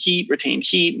gases and heat, retained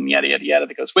heat, and yada, yada, yada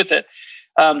that goes with it.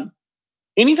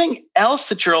 Anything else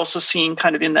that you're also seeing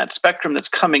kind of in that spectrum that's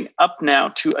coming up now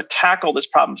to tackle this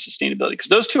problem of sustainability? Because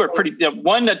those two are pretty,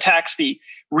 one attacks the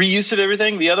reuse of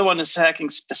everything. The other one is attacking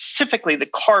specifically the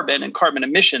carbon and carbon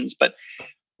emissions. But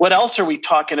what else are we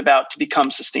talking about to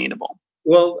become sustainable?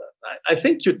 Well, I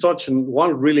think you touched on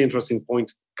one really interesting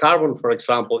point. Carbon, for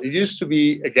example, it used to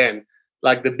be, again,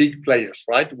 like the big players,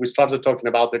 right? We started talking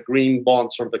about the green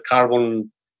bonds or the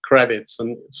carbon credits.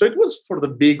 And so it was for the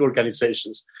big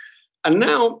organizations. And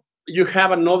now you have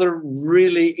another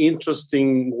really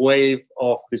interesting wave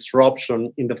of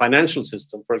disruption in the financial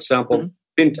system. For example,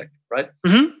 fintech, right?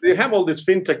 You have all these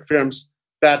fintech firms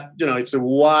that, it's a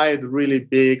wide, really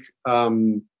big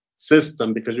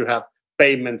system, because you have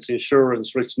payments,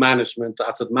 insurance, risk management,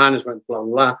 asset management, blah,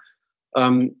 blah,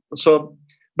 blah.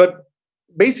 But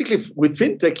basically with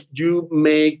fintech, you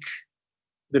make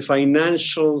the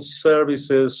financial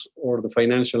services or the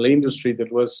financial industry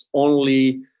that was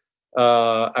only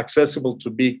accessible to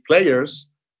big players,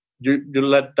 you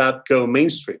let that go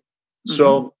mainstream.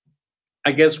 So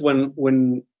I guess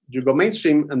when you go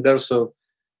mainstream and there's a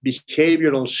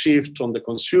behavioral shift on the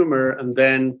consumer, and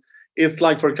then it's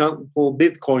like, for example,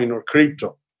 Bitcoin or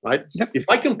crypto, right? If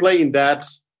I can play in that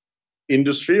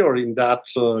industry or in that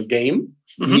game,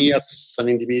 me as an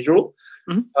individual,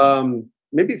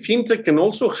 maybe fintech can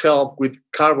also help with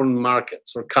carbon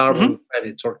markets or carbon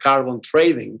credits or carbon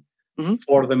trading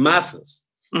for the masses.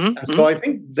 And so I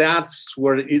think that's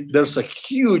where there's a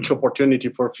huge opportunity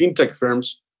for fintech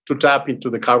firms to tap into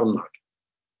the carbon market.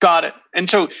 Got it. And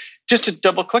so just to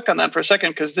double click on that for a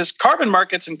second, because this carbon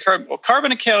markets and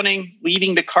carbon accounting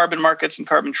leading to carbon markets and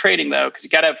carbon trading, though, because you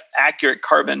got to have accurate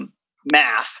carbon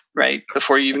math, right,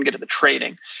 before you even get to the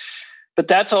trading. But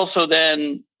that's also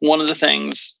then one of the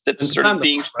things that's sort of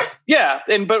being, right?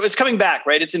 But it's coming back,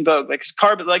 right? It's in vogue. Like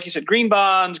carbon, like you said, green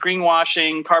bonds,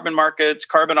 greenwashing, carbon markets,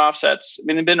 carbon offsets. I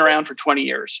mean, they've been around for 20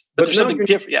 years, but there's something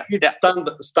different.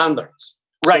 Standards.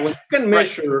 Right. So when you can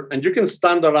measure and you can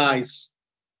standardize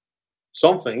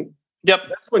something, that's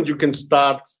when you can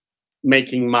start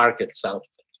making markets out of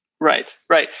it.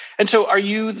 Right. And so are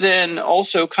you then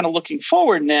also kind of looking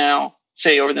forward now,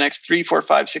 say over the next 3, 4,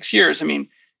 5, 6 years? I mean,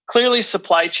 clearly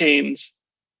supply chains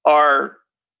are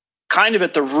kind of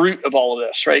at the root of all of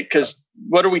this, right? Because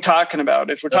what are we talking about?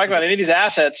 If we're talking about any of these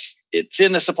assets, it's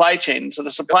in the supply chain. So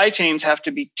the supply chains have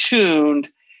to be tuned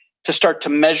to start to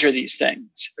measure these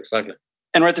things. Exactly.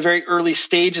 And we're at the very early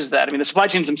stages of that. I mean, the supply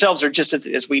chains themselves are just,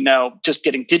 as we know, just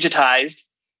getting digitized.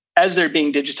 As they're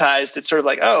being digitized, it's sort of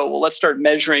like, oh, well, let's start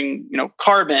measuring,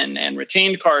 carbon and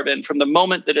retained carbon from the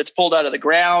moment that it's pulled out of the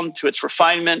ground to its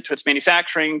refinement, to its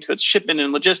manufacturing, to its shipment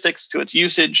and logistics, to its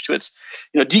usage, to its,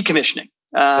 decommissioning,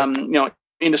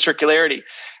 into circularity.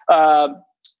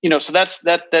 So that's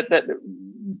that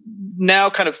now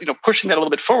kind of, pushing that a little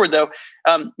bit forward though.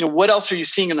 What else are you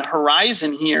seeing in the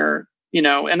horizon here?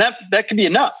 And that could be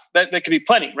enough. That could be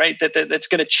plenty, right? That's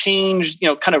going to change,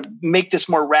 kind of make this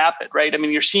more rapid, right? I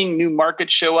mean, you're seeing new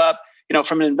markets show up,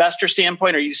 from an investor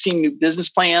standpoint. Are you seeing new business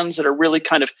plans that are really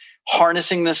kind of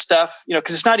harnessing this stuff?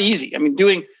 Because it's not easy. I mean,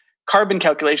 doing carbon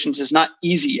calculations is not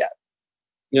easy yet.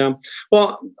 Yeah.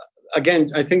 Well,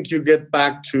 again, I think you get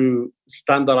back to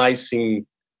standardizing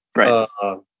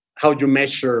how you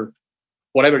measure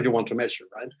whatever you want to measure,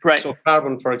 right? Right. So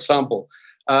carbon, for example.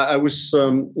 I was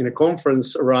in a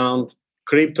conference around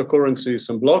cryptocurrencies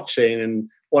and blockchain, and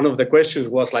one of the questions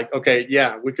was like, okay,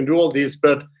 yeah, we can do all this,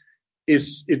 but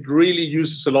it really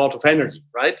uses a lot of energy,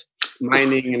 right?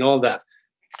 Mining and all that.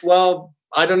 Well,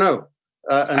 I don't know.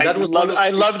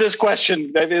 I love this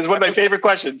question. That is one of my favorite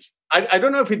questions. I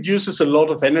don't know if it uses a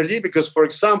lot of energy because, for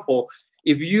example,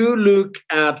 if you look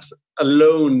at a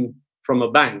loan from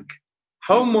a bank,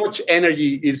 how much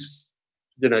energy is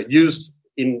used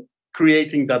in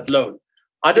creating that loan?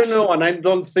 I don't know, and I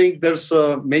don't think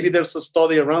maybe there's a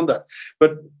study around that.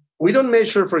 But we don't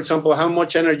measure, for example, how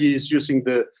much energy is using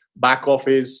the back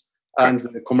office and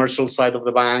the commercial side of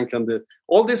the bank and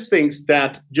all these things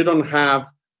that you don't have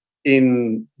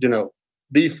in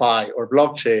DeFi or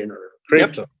blockchain or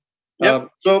crypto.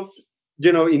 So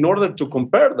in order to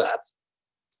compare that,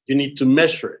 you need to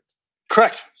measure it.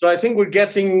 Correct. So I think we're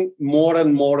getting more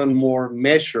and more and more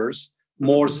measures,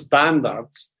 more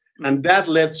standards. And that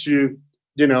lets you,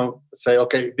 say,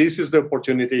 okay, this is the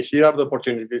opportunity. Here are the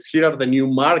opportunities. Here are the new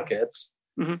markets.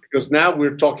 Mm-hmm. Because now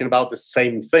we're talking about the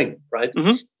same thing, right?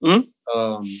 Mm-hmm.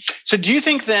 Mm-hmm. So do you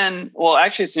think then, well,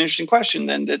 actually, it's an interesting question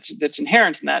then that's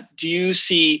inherent in that. Do you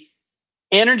see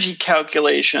energy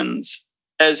calculations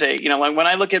as like when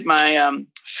I look at my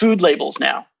food labels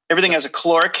now, everything has a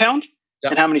caloric count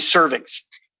and how many servings.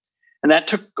 And that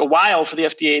took a while for the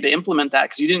FDA to implement that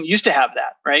because you didn't used to have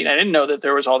that, right? I didn't know that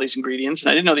there was all these ingredients and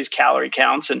I didn't know these calorie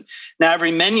counts. And now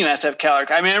every menu has to have calorie.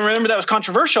 I mean, I remember that was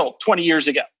controversial 20 years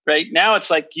ago, right? Now it's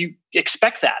like you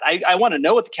expect that. I want to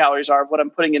know what the calories are of what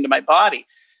I'm putting into my body.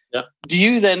 Yeah. Do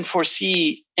you then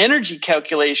foresee energy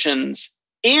calculations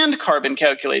and carbon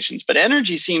calculations? But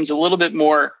energy seems a little bit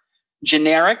more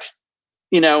generic,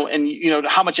 and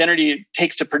how much energy it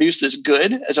takes to produce this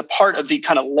good as a part of the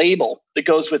kind of label that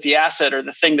goes with the asset or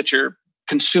the thing that you're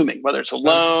consuming, whether it's a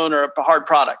loan or a hard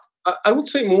product. I would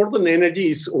say more than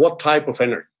energy is what type of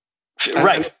energy.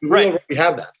 Right. We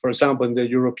have that. For example, in the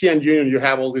European Union, you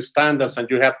have all these standards and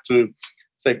you have to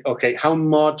say, okay, how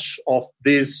much of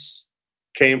this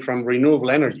came from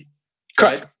renewable energy?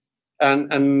 Correct. Right?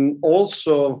 And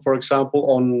also, for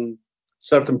example, on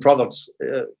certain products,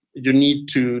 you need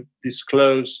to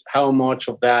disclose how much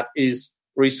of that is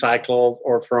recycled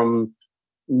or from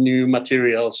new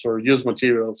materials or used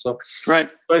materials. So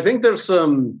I think there's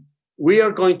we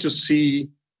are going to see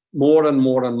more and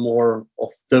more and more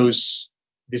of those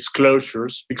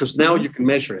disclosures because now you can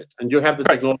measure it and you have the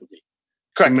technology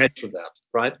to measure that,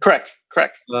 right? Correct.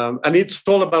 And it's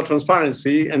all about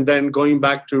transparency. And then going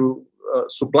back to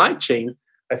supply chain,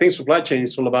 I think supply chain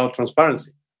is all about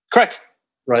transparency. Correct.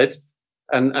 Right?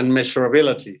 And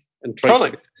measurability and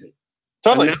traceability.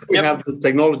 Totally. And now we have the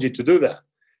technology to do that.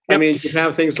 I mean, you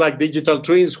have things like digital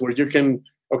twins where you can,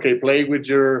 play with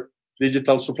your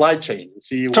digital supply chain and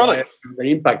see what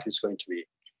the impact is going to be.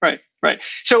 Right.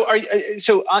 So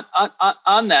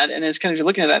on that, and it's kind of you're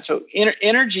looking at that. So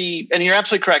energy, and you're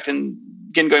absolutely correct. And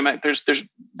again, going back,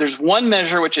 there's one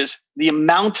measure which is the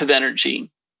amount of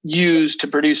energy used to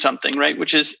produce something, right?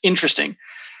 Which is interesting.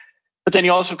 But then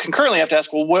you also concurrently have to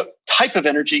ask, well, what type of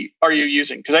energy are you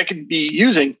using? Because I could be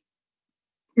using,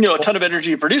 a ton of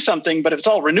energy to produce something, but if it's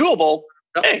all renewable,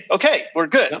 hey, okay, we're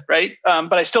good, right?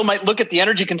 But I still might look at the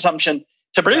energy consumption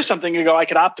to produce something and go, I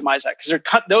could optimize that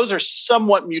because those are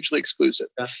somewhat mutually exclusive.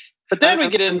 Yeah. But then we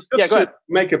get in. Go ahead.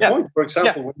 Make a point. For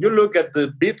example, when you look at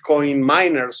the Bitcoin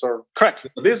miners or correct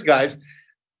these guys,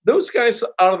 those guys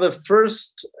are the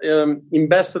first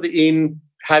invested in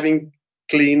having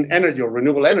clean energy or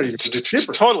renewable energy because it's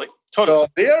cheaper. Totally. So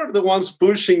they are the ones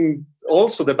pushing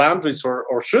also the boundaries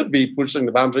or should be pushing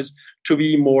the boundaries to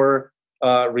be more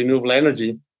renewable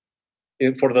energy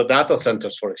for the data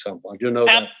centers, for example.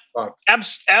 That part.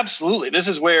 Absolutely. This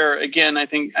is where, again, I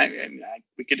think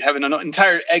we could have an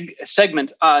entire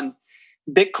segment on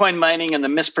Bitcoin mining and the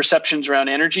misperceptions around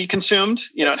energy consumed,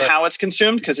 and how it's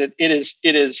consumed, because it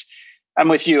is, I'm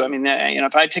with you. I mean,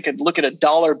 if I take a look at a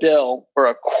dollar bill or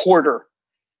a quarter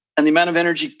and the amount of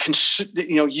energy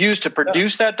used to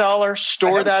produce that dollar,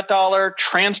 store that dollar,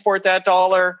 transport that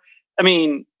dollar, I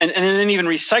mean, and then even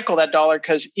recycle that dollar,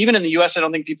 because even in the US, I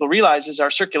don't think people realize is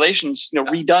our circulation's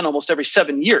redone almost every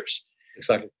 7 years.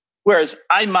 Exactly. Whereas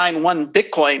I mine one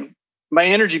Bitcoin, my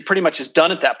energy pretty much is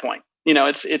done at that point.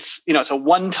 It's a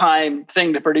one-time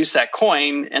thing to produce that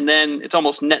coin, and then it's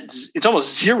almost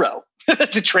zero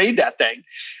to trade that thing.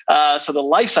 So the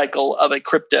life cycle of a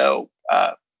crypto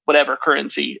whatever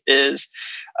currency is,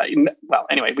 well,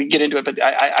 anyway, we can get into it, but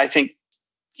I think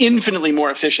infinitely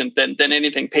more efficient than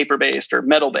anything paper-based or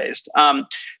metal-based.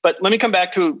 But let me come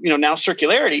back to, now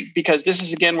circularity, because this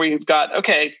is again where you've got,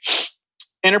 okay,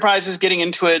 enterprises getting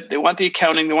into it. They want the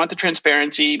accounting, they want the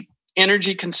transparency,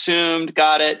 energy consumed,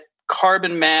 got it,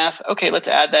 carbon math. Okay, let's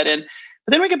add that in.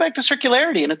 But then we get back to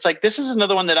circularity, and it's like, this is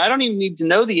another one that I don't even need to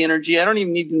know the energy. I don't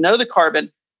even need to know the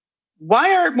carbon.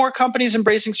 Why aren't more companies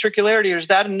embracing circularity? Or is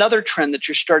that another trend that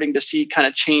you're starting to see kind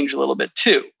of change a little bit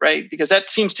too, right? Because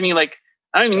that seems to me like,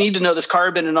 I don't even need to know this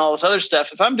carbon and all this other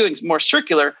stuff. If I'm doing more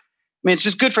circular, I mean, it's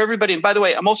just good for everybody. And by the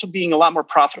way, I'm also being a lot more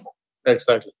profitable.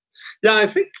 Exactly. Yeah, I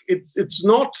think it's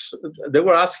not. They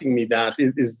were asking me that.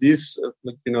 Is this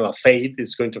a fade?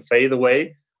 Is going to fade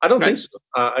away? I don't think so.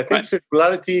 I think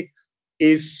circularity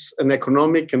is an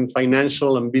economic and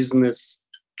financial and business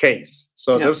case.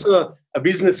 So there's a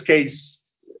business case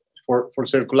for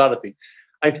circularity.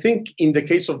 I think in the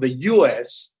case of the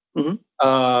US. Mm-hmm.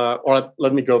 Or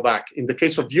let me go back. In the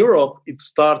case of Europe, it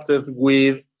started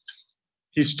with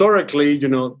historically,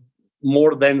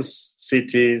 more dense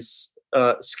cities,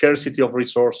 scarcity of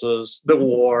resources, the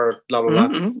war, blah, blah, blah.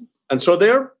 Mm-hmm. And so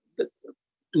they're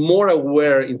more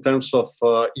aware in terms of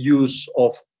use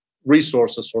of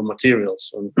resources or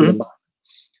materials. Mm-hmm.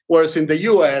 Whereas in the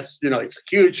US, it's a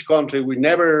huge country. We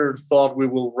never thought we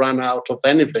will run out of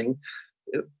anything.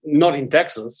 Not in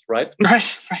Texas, right?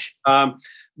 Right.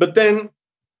 But then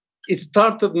it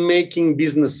started making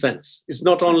business sense. It's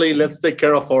not only let's take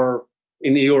care of our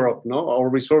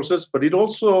resources, but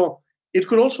it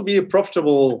could also be a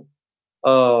profitable,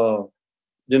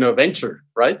 venture,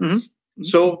 right? Mm-hmm.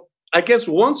 So I guess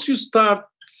once you start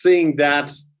seeing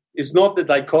that it's not the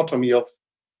dichotomy of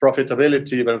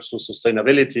profitability versus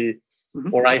sustainability,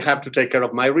 mm-hmm. or I have to take care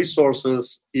of my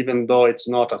resources even though it's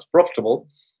not as profitable.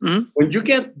 Mm-hmm. When you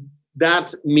get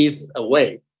that myth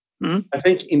away, mm-hmm. I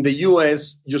think in the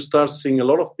US, you start seeing a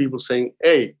lot of people saying,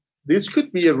 hey, this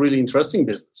could be a really interesting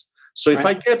business. So if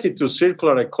I get into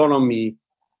circular economy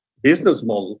business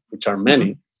model, which are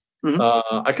many, mm-hmm.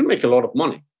 I can make a lot of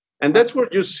money. And that's where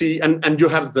you see, and you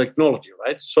have the technology,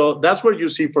 right? So that's where you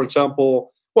see, for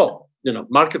example,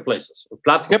 marketplaces or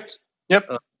platforms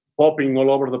popping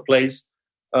all over the place.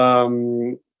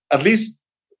 At least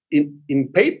in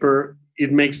paper,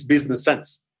 it makes business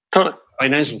sense. Totally.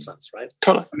 Financial sense, right?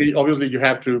 Totally. I mean, obviously, you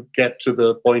have to get to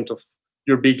the point of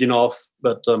you're big enough,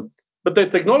 but the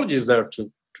technology is there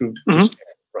to scale,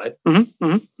 right? Mm-hmm.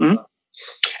 Mm-hmm.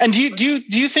 And do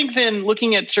you think then,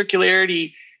 looking at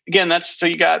circularity again, so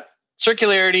you got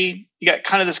circularity, you got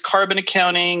kind of this carbon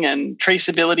accounting and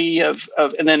traceability of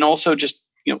and then also just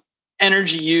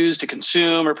energy used to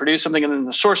consume or produce something, and then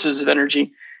the sources of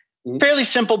energy, mm-hmm. fairly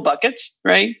simple buckets,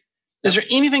 right? Is there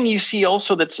anything you see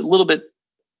also that's a little bit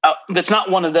that's not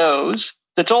one of those,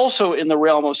 that's also in the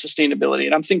realm of sustainability?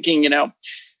 And I'm thinking,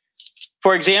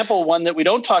 for example, one that we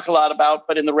don't talk a lot about,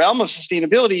 but in the realm of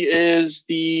sustainability is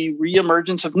the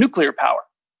reemergence of nuclear power,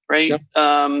 right? Yep.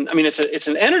 I mean, it's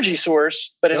an energy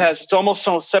source, but it's almost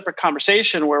a separate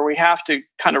conversation where we have to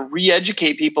kind of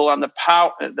re-educate people on the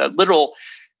power, the literal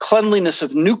cleanliness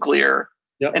of nuclear.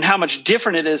 Yep. And how much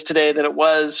different it is today than it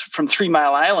was from 3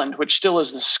 Mile Island, which still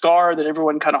is the scar that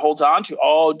everyone kind of holds on to.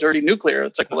 Oh, dirty nuclear.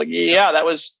 It's like, that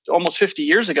was almost 50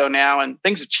 years ago now, and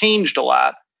things have changed a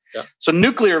lot. Yeah. So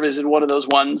nuclear is one of those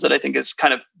ones that I think is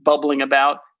kind of bubbling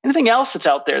about. Anything else that's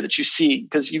out there that you see?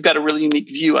 Because you've got a really unique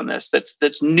view on this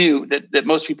that's new, that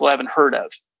most people haven't heard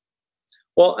of.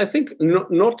 Well, I think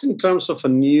not in terms of a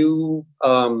new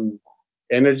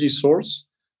energy source,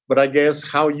 but I guess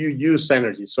how you use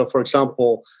energy. So, for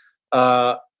example,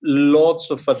 lots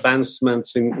of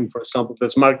advancements in, for example, the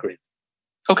smart grid.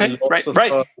 Okay, lots of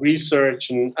research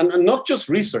and not just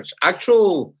research,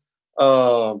 actual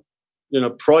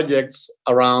projects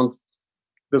around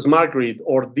the smart grid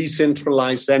or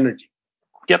decentralized energy.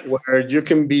 Yep. Where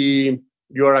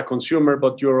you're a consumer,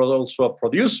 but you're also a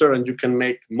producer, and you can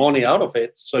make money out of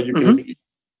it. So you can be,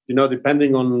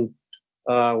 depending on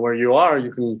where you are,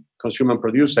 you can consume and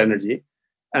produce energy,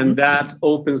 and that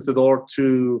opens the door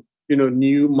to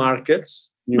new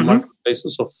markets, new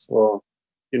marketplaces of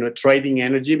trading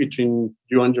energy between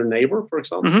you and your neighbor, for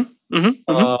example.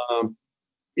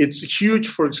 It's huge,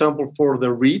 for example, for the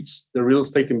REITs, the real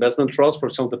estate investment trust, for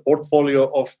example, the portfolio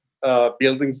of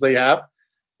buildings they have.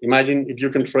 Imagine if you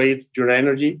can trade your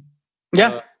energy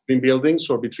between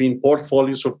buildings or between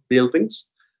portfolios of buildings.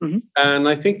 And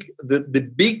I think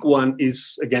the big one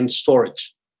is, again,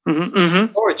 storage.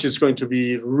 Storage is going to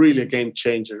be really a game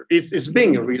changer. It's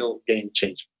being a real game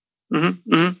changer.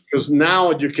 Because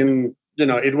now you can,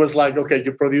 it was like, okay,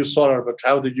 you produce solar, but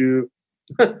how do you,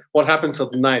 what happens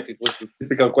at night? It was the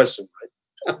typical question, right?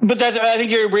 But I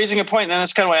think you're raising a point, and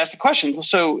that's kind of why I asked the question.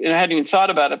 So I hadn't even thought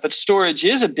about it, but storage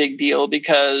is a big deal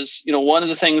because, one of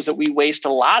the things that we waste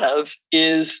a lot of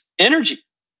is energy.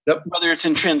 Yep. Whether it's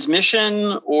in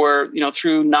transmission or,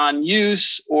 through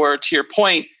non-use, or to your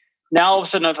point, now all of a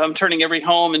sudden, if I'm turning every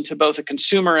home into both a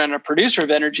consumer and a producer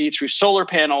of energy through solar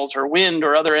panels or wind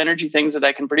or other energy things that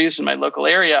I can produce in my local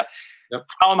area,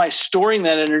 how am I storing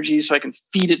that energy so I can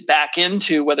feed it back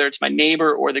into whether it's my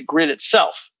neighbor or the grid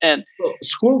itself? And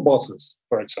school buses,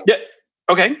 for example. Yeah.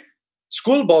 Okay.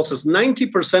 School buses,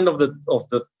 90% of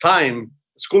the time,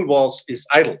 school bus is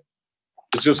idle.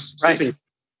 It's just sitting.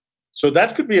 So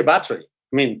that could be a battery.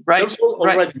 I mean, there's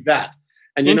already that.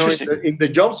 And, in the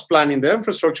jobs plan, in the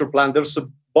infrastructure plan, there's a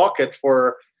bucket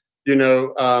for,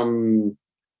 school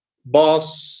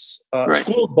buses,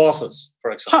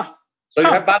 for example. So you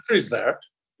have batteries there.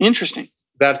 Interesting.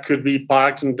 That could be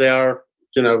parked in their,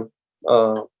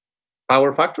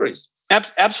 power factories.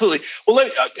 Absolutely. Well,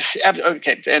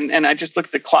 okay. And I just looked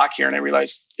at the clock here and I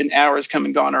realized an hour has come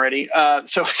and gone already.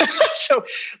 So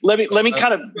let me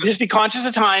kind of just be conscious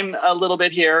of time a little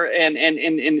bit here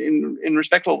and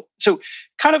respectful. So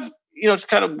kind of, it's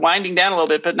kind of winding down a little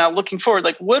bit, but now looking forward,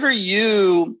 like what are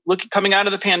you coming out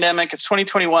of the pandemic? It's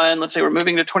 2021. Let's say we're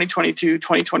moving to 2022,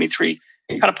 2023,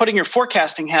 kind of putting your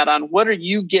forecasting hat on. What are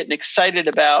you getting excited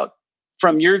about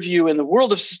from your view in the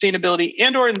world of sustainability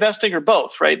and or investing, or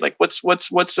both, right? Like what's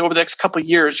over the next couple of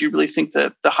years you really think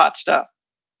the hot stuff?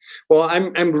 Well,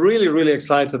 I'm really, really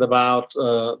excited about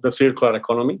the circular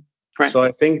economy. Right. So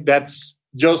I think that's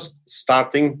just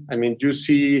starting. I mean, you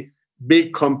see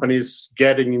big companies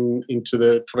getting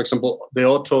into for example, the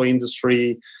auto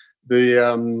industry,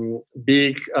 the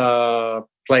big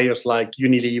players like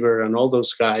Unilever and all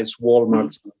those guys,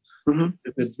 Walmart,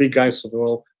 the big guys of the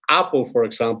world. Apple, for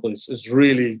example, is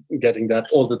really getting that,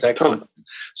 all the tech companies.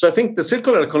 So I think the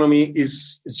circular economy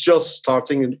is just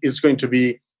starting and is going to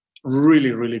be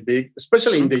really, really big,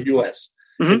 especially in the US.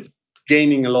 It's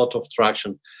gaining a lot of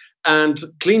traction. And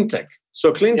clean tech.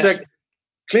 So clean tech,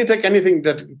 anything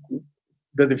that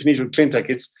the definition of clean tech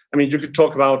is, I mean, you could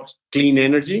talk about clean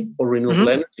energy or renewable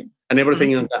energy and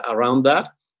everything around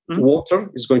that. Water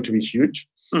is going to be huge.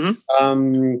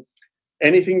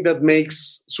 Anything that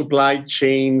makes supply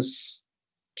chains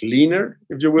cleaner,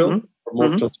 if you will, or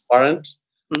more transparent.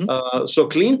 So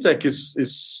clean tech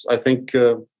is I think,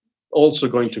 also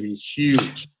going to be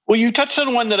huge. Well, you touched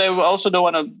on one that I also don't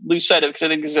want to lose sight of, because I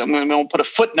think I'm going to put a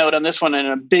footnote on this one, and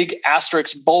a big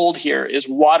asterisk bold here is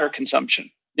water consumption.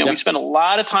 We spend a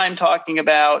lot of time talking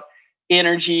about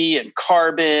energy and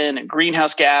carbon and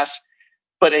greenhouse gas,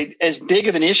 but as big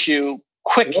of an issue,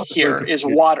 here is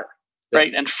water.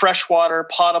 Right. And fresh water,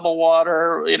 potable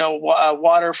water,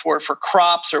 water for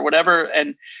crops or whatever.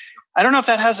 And I don't know if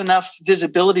that has enough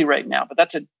visibility right now, but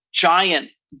that's a giant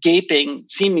gaping,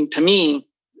 seeming to me,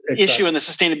 issue in the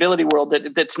sustainability world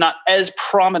that's not as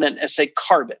prominent as, say,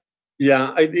 carbon.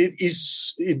 Yeah,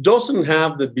 it doesn't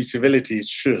have the visibility it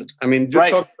should. I mean,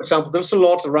 Right. for example, there's a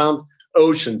lot around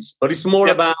oceans, but it's more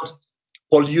about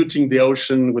polluting the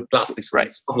ocean with plastics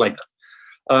and stuff like that.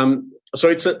 So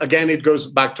it goes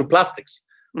back to plastics.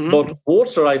 Mm-hmm. But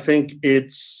water, I think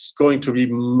it's going to be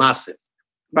massive.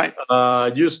 Right.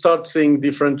 You start seeing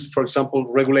different, for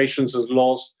example, regulations and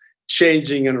laws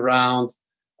changing around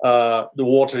the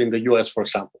water in the US, for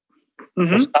example.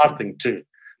 Mm-hmm. Or starting to.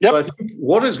 Yep. So I think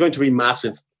water is going to be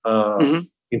massive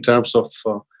in terms of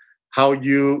how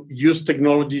you use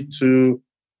technology to,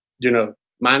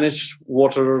 manage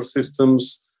water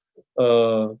systems,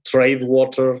 trade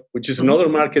water, which is another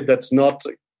market there's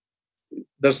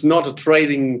not a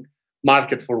trading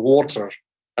market for water,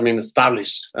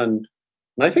 established. And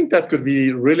I think that could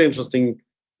be really interesting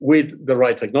with the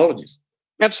right technologies.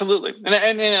 Absolutely.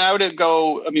 And I would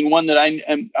go, one that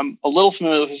I'm a little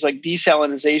familiar with is like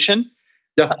desalination.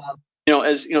 Yeah.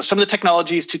 As some of the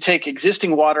technologies to take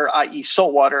existing water, i.e.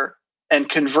 salt water, and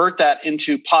convert that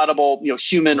into potable,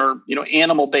 human or,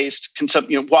 animal-based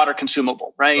water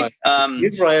consumable, right?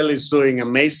 Israel is doing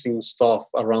amazing stuff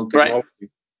around technology.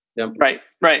 Right. Yeah.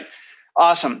 Right.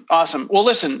 Awesome. Well,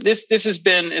 listen, this has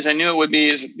been, as I knew it would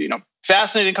be,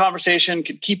 fascinating conversation,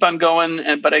 could keep on going.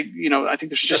 But I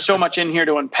think there's just so much in here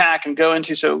to unpack and go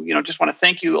into. So, just want to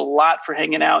thank you a lot for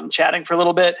hanging out and chatting for a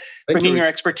little bit, bringing your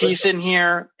expertise in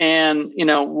here. And,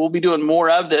 we'll be doing more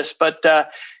of this, but,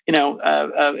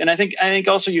 and I think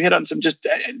also you hit on some just,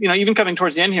 even coming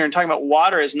towards the end here and talking about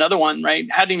water is another one,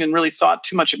 right? Hadn't even really thought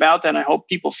too much about that. And I hope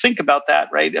people think about that,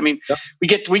 right? We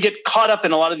get caught up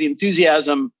in a lot of the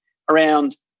enthusiasm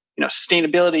around,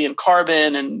 sustainability and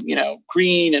carbon and,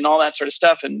 green and all that sort of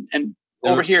stuff. And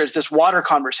over here is this water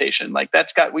conversation. Like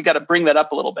we got to bring that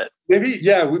up a little bit.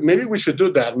 Maybe we should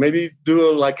do that. Maybe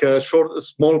do a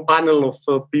small panel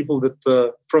of people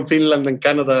that from Finland and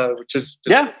Canada, which is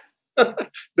totally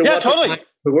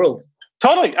the world.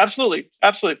 Totally. Absolutely.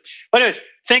 But anyways,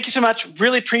 thank you so much.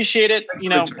 Really appreciate it.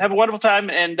 Thanks, have a wonderful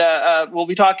time and we'll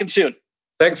be talking soon.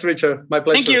 Thanks, Richard. My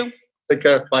pleasure. Thank you. Take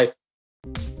care. Bye.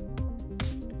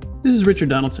 This is Richard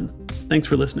Donaldson. Thanks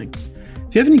for listening.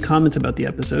 If you have any comments about the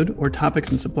episode or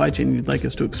topics in supply chain you'd like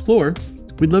us to explore,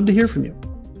 we'd love to hear from you.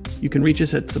 You can reach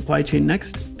us at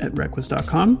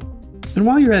supplychainnext@requus.com. And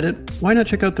while you're at it, why not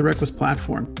check out the Requus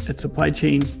platform at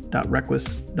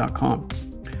supplychain.requus.com.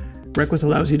 Requus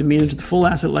allows you to manage the full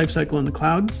asset lifecycle in the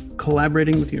cloud,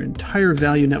 collaborating with your entire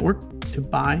value network to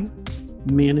buy,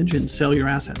 manage, and sell your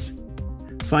assets.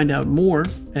 Find out more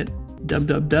at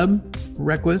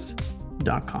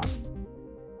www.requus.com.